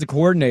hired an offensive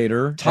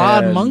coordinator.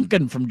 Todd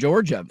Monken from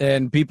Georgia.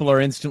 And people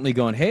are instantly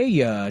going, hey,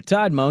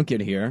 Todd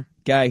Monken here.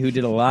 Guy who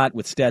did a lot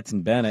with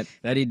Stetson Bennett.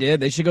 That he did.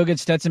 They should go get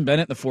Stetson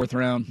Bennett in the fourth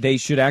round. They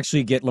should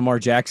actually get Lamar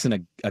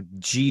Jackson a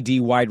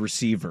GD wide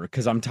receiver,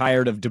 because I'm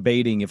tired of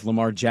debating if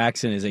Lamar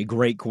Jackson is a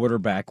great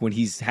quarterback when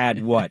he's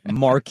had,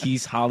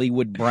 Marquise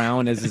Hollywood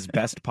Brown as his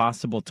best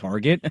possible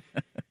target.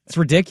 It's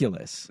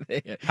ridiculous.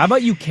 How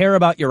about you care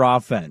about your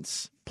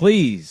offense?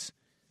 Please.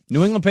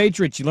 New England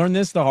Patriots, you learned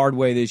this the hard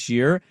way this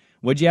year.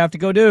 What'd you have to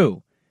go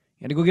do?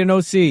 You had to go get an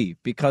OC,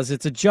 because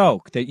it's a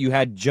joke that you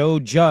had Joe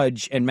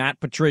Judge and Matt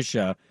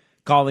Patricia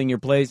calling your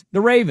plays. The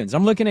Ravens,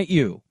 I'm looking at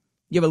you.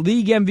 You have a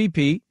league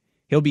MVP.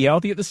 He'll be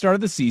healthy at the start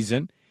of the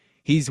season.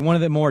 He's one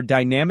of the more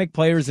dynamic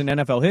players in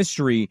NFL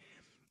history,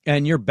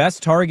 and your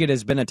best target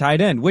has been a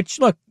tight end, which,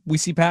 look, we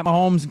see Pat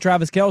Mahomes and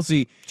Travis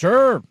Kelce.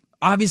 Sure.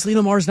 Obviously,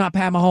 Lamar's not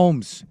Pat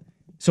Mahomes.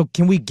 So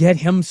can we get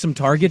him some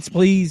targets,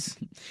 please?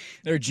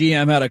 Their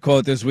GM had a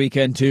quote this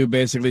weekend, too,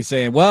 basically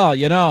saying, well,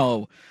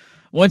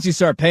 once you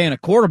start paying a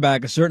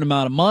quarterback a certain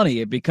amount of money,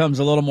 it becomes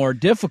a little more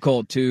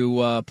difficult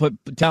to put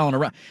talent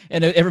around.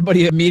 And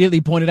everybody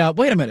immediately pointed out,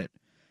 wait a minute.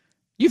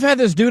 You've had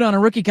this dude on a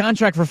rookie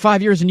contract for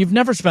 5 years, and you've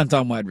never spent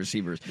on wide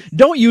receivers.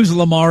 Don't use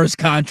Lamar's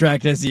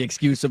contract as the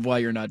excuse of why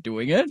you're not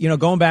doing it. You know,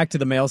 going back to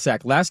the mail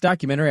sack, last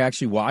documentary I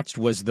actually watched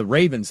was the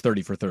Ravens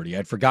 30 for 30.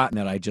 I'd forgotten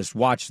that. I just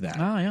watched that.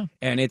 Oh, yeah.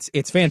 And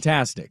it's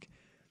fantastic.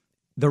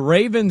 The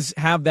Ravens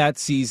have that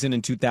season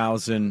in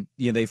 2000.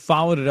 You know, they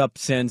followed it up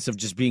since of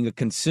just being a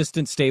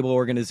consistent, stable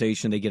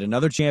organization. They get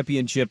another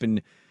championship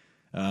in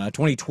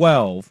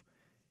 2012.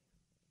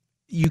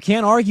 You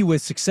can't argue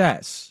with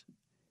success.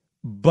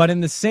 But in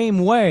the same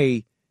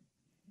way,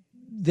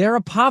 they're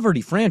a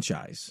poverty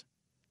franchise.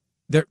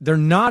 They're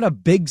not a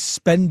big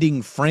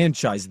spending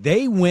franchise.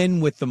 They win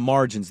with the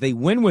margins. They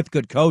win with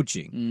good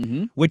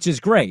coaching, which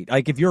is great.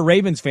 Like, if you're a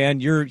Ravens fan,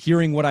 you're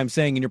hearing what I'm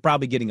saying, and you're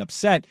probably getting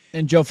upset.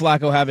 And Joe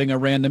Flacco having a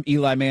random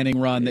Eli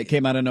Manning run that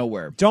came out of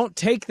nowhere. Don't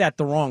take that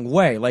the wrong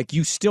way. Like,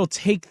 you still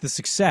take the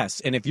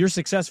success. And if you're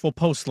successful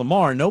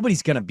post-Lamar,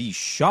 nobody's going to be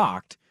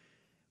shocked.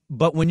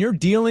 But when you're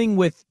dealing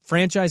with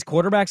franchise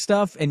quarterback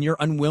stuff and you're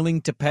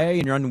unwilling to pay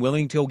and you're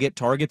unwilling to go get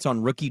targets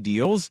on rookie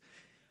deals,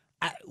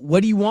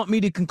 what do you want me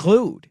to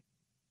conclude?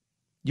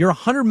 You're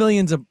 $100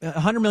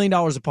 million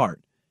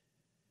apart.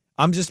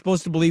 I'm just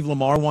supposed to believe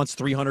Lamar wants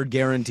 $300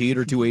 guaranteed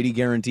or $280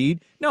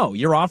 guaranteed? No,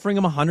 you're offering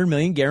him $100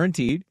 million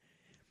guaranteed.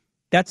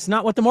 That's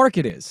not what the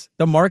market is.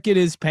 The market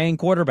is paying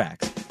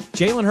quarterbacks.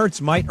 Jalen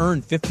Hurts might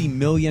earn $50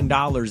 million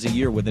a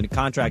year with a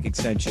contract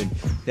extension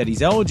that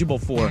he's eligible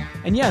for.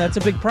 And yeah, that's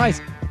a big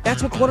price.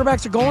 That's what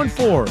quarterbacks are going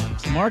for.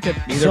 It's the market.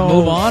 Either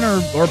move on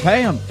or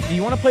pay them. If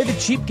you want to play the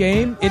cheap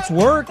game, it's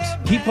worked.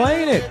 Keep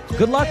playing it.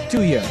 Good luck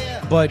to you.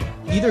 But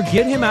either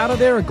get him out of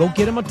there or go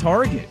get him a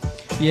target.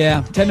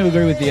 Yeah, tend to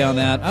agree with you on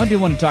that. I do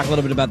want to talk a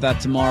little bit about that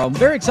tomorrow. I'm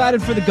very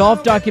excited for the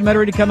golf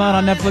documentary to come out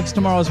on Netflix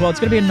tomorrow as well. It's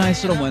going to be a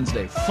nice little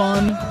Wednesday.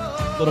 Fun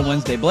little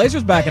Wednesday.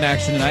 Blazers back in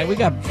action tonight. We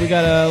got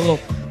a little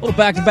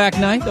back-to-back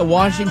night. The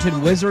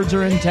Washington Wizards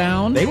are in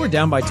town. They were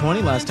down by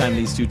 20 last time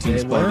these two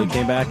teams played. They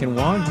came back and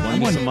won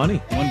some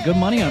money. Won good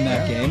money on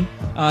that game.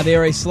 They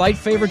are a slight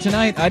favorite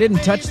tonight. I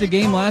didn't touch the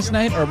game last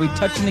night. Are we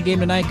touching the game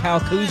tonight?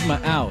 Kyle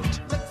Kuzma out.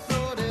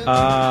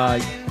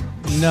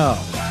 No.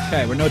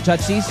 Okay, we're no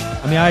touchies.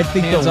 I mean, I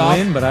think they'll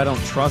win, but I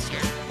don't trust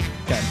them.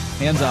 Okay,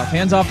 hands off.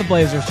 Hands off the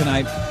Blazers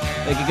tonight.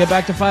 They can get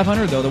back to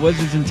 500, though. The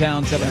Wizards in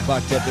town, 7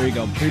 o'clock tip. There you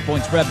go.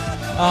 3-point spread.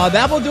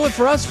 That will do it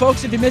for us,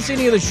 folks. If you miss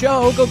any of the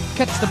show, go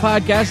catch the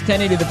podcast,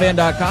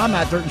 1080thefan.com,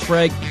 at Dirt and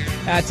Sprague,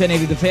 at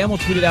 1080thefan. We'll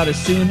tweet it out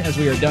as soon as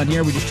we are done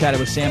here. We just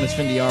chatted with Sam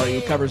Esfandiari,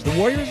 who covers the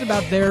Warriors,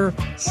 about their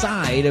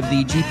side of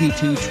the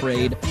GP2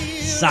 trade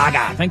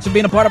saga. Thanks for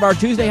being a part of our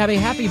Tuesday. Have a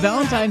happy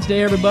Valentine's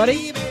Day,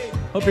 everybody.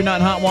 Hope you're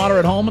not in hot water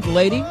at home with the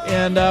lady.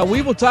 And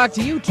we will talk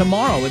to you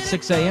tomorrow at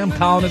 6 a.m.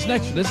 Colin is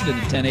next. This is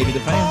 1080 The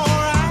Fan.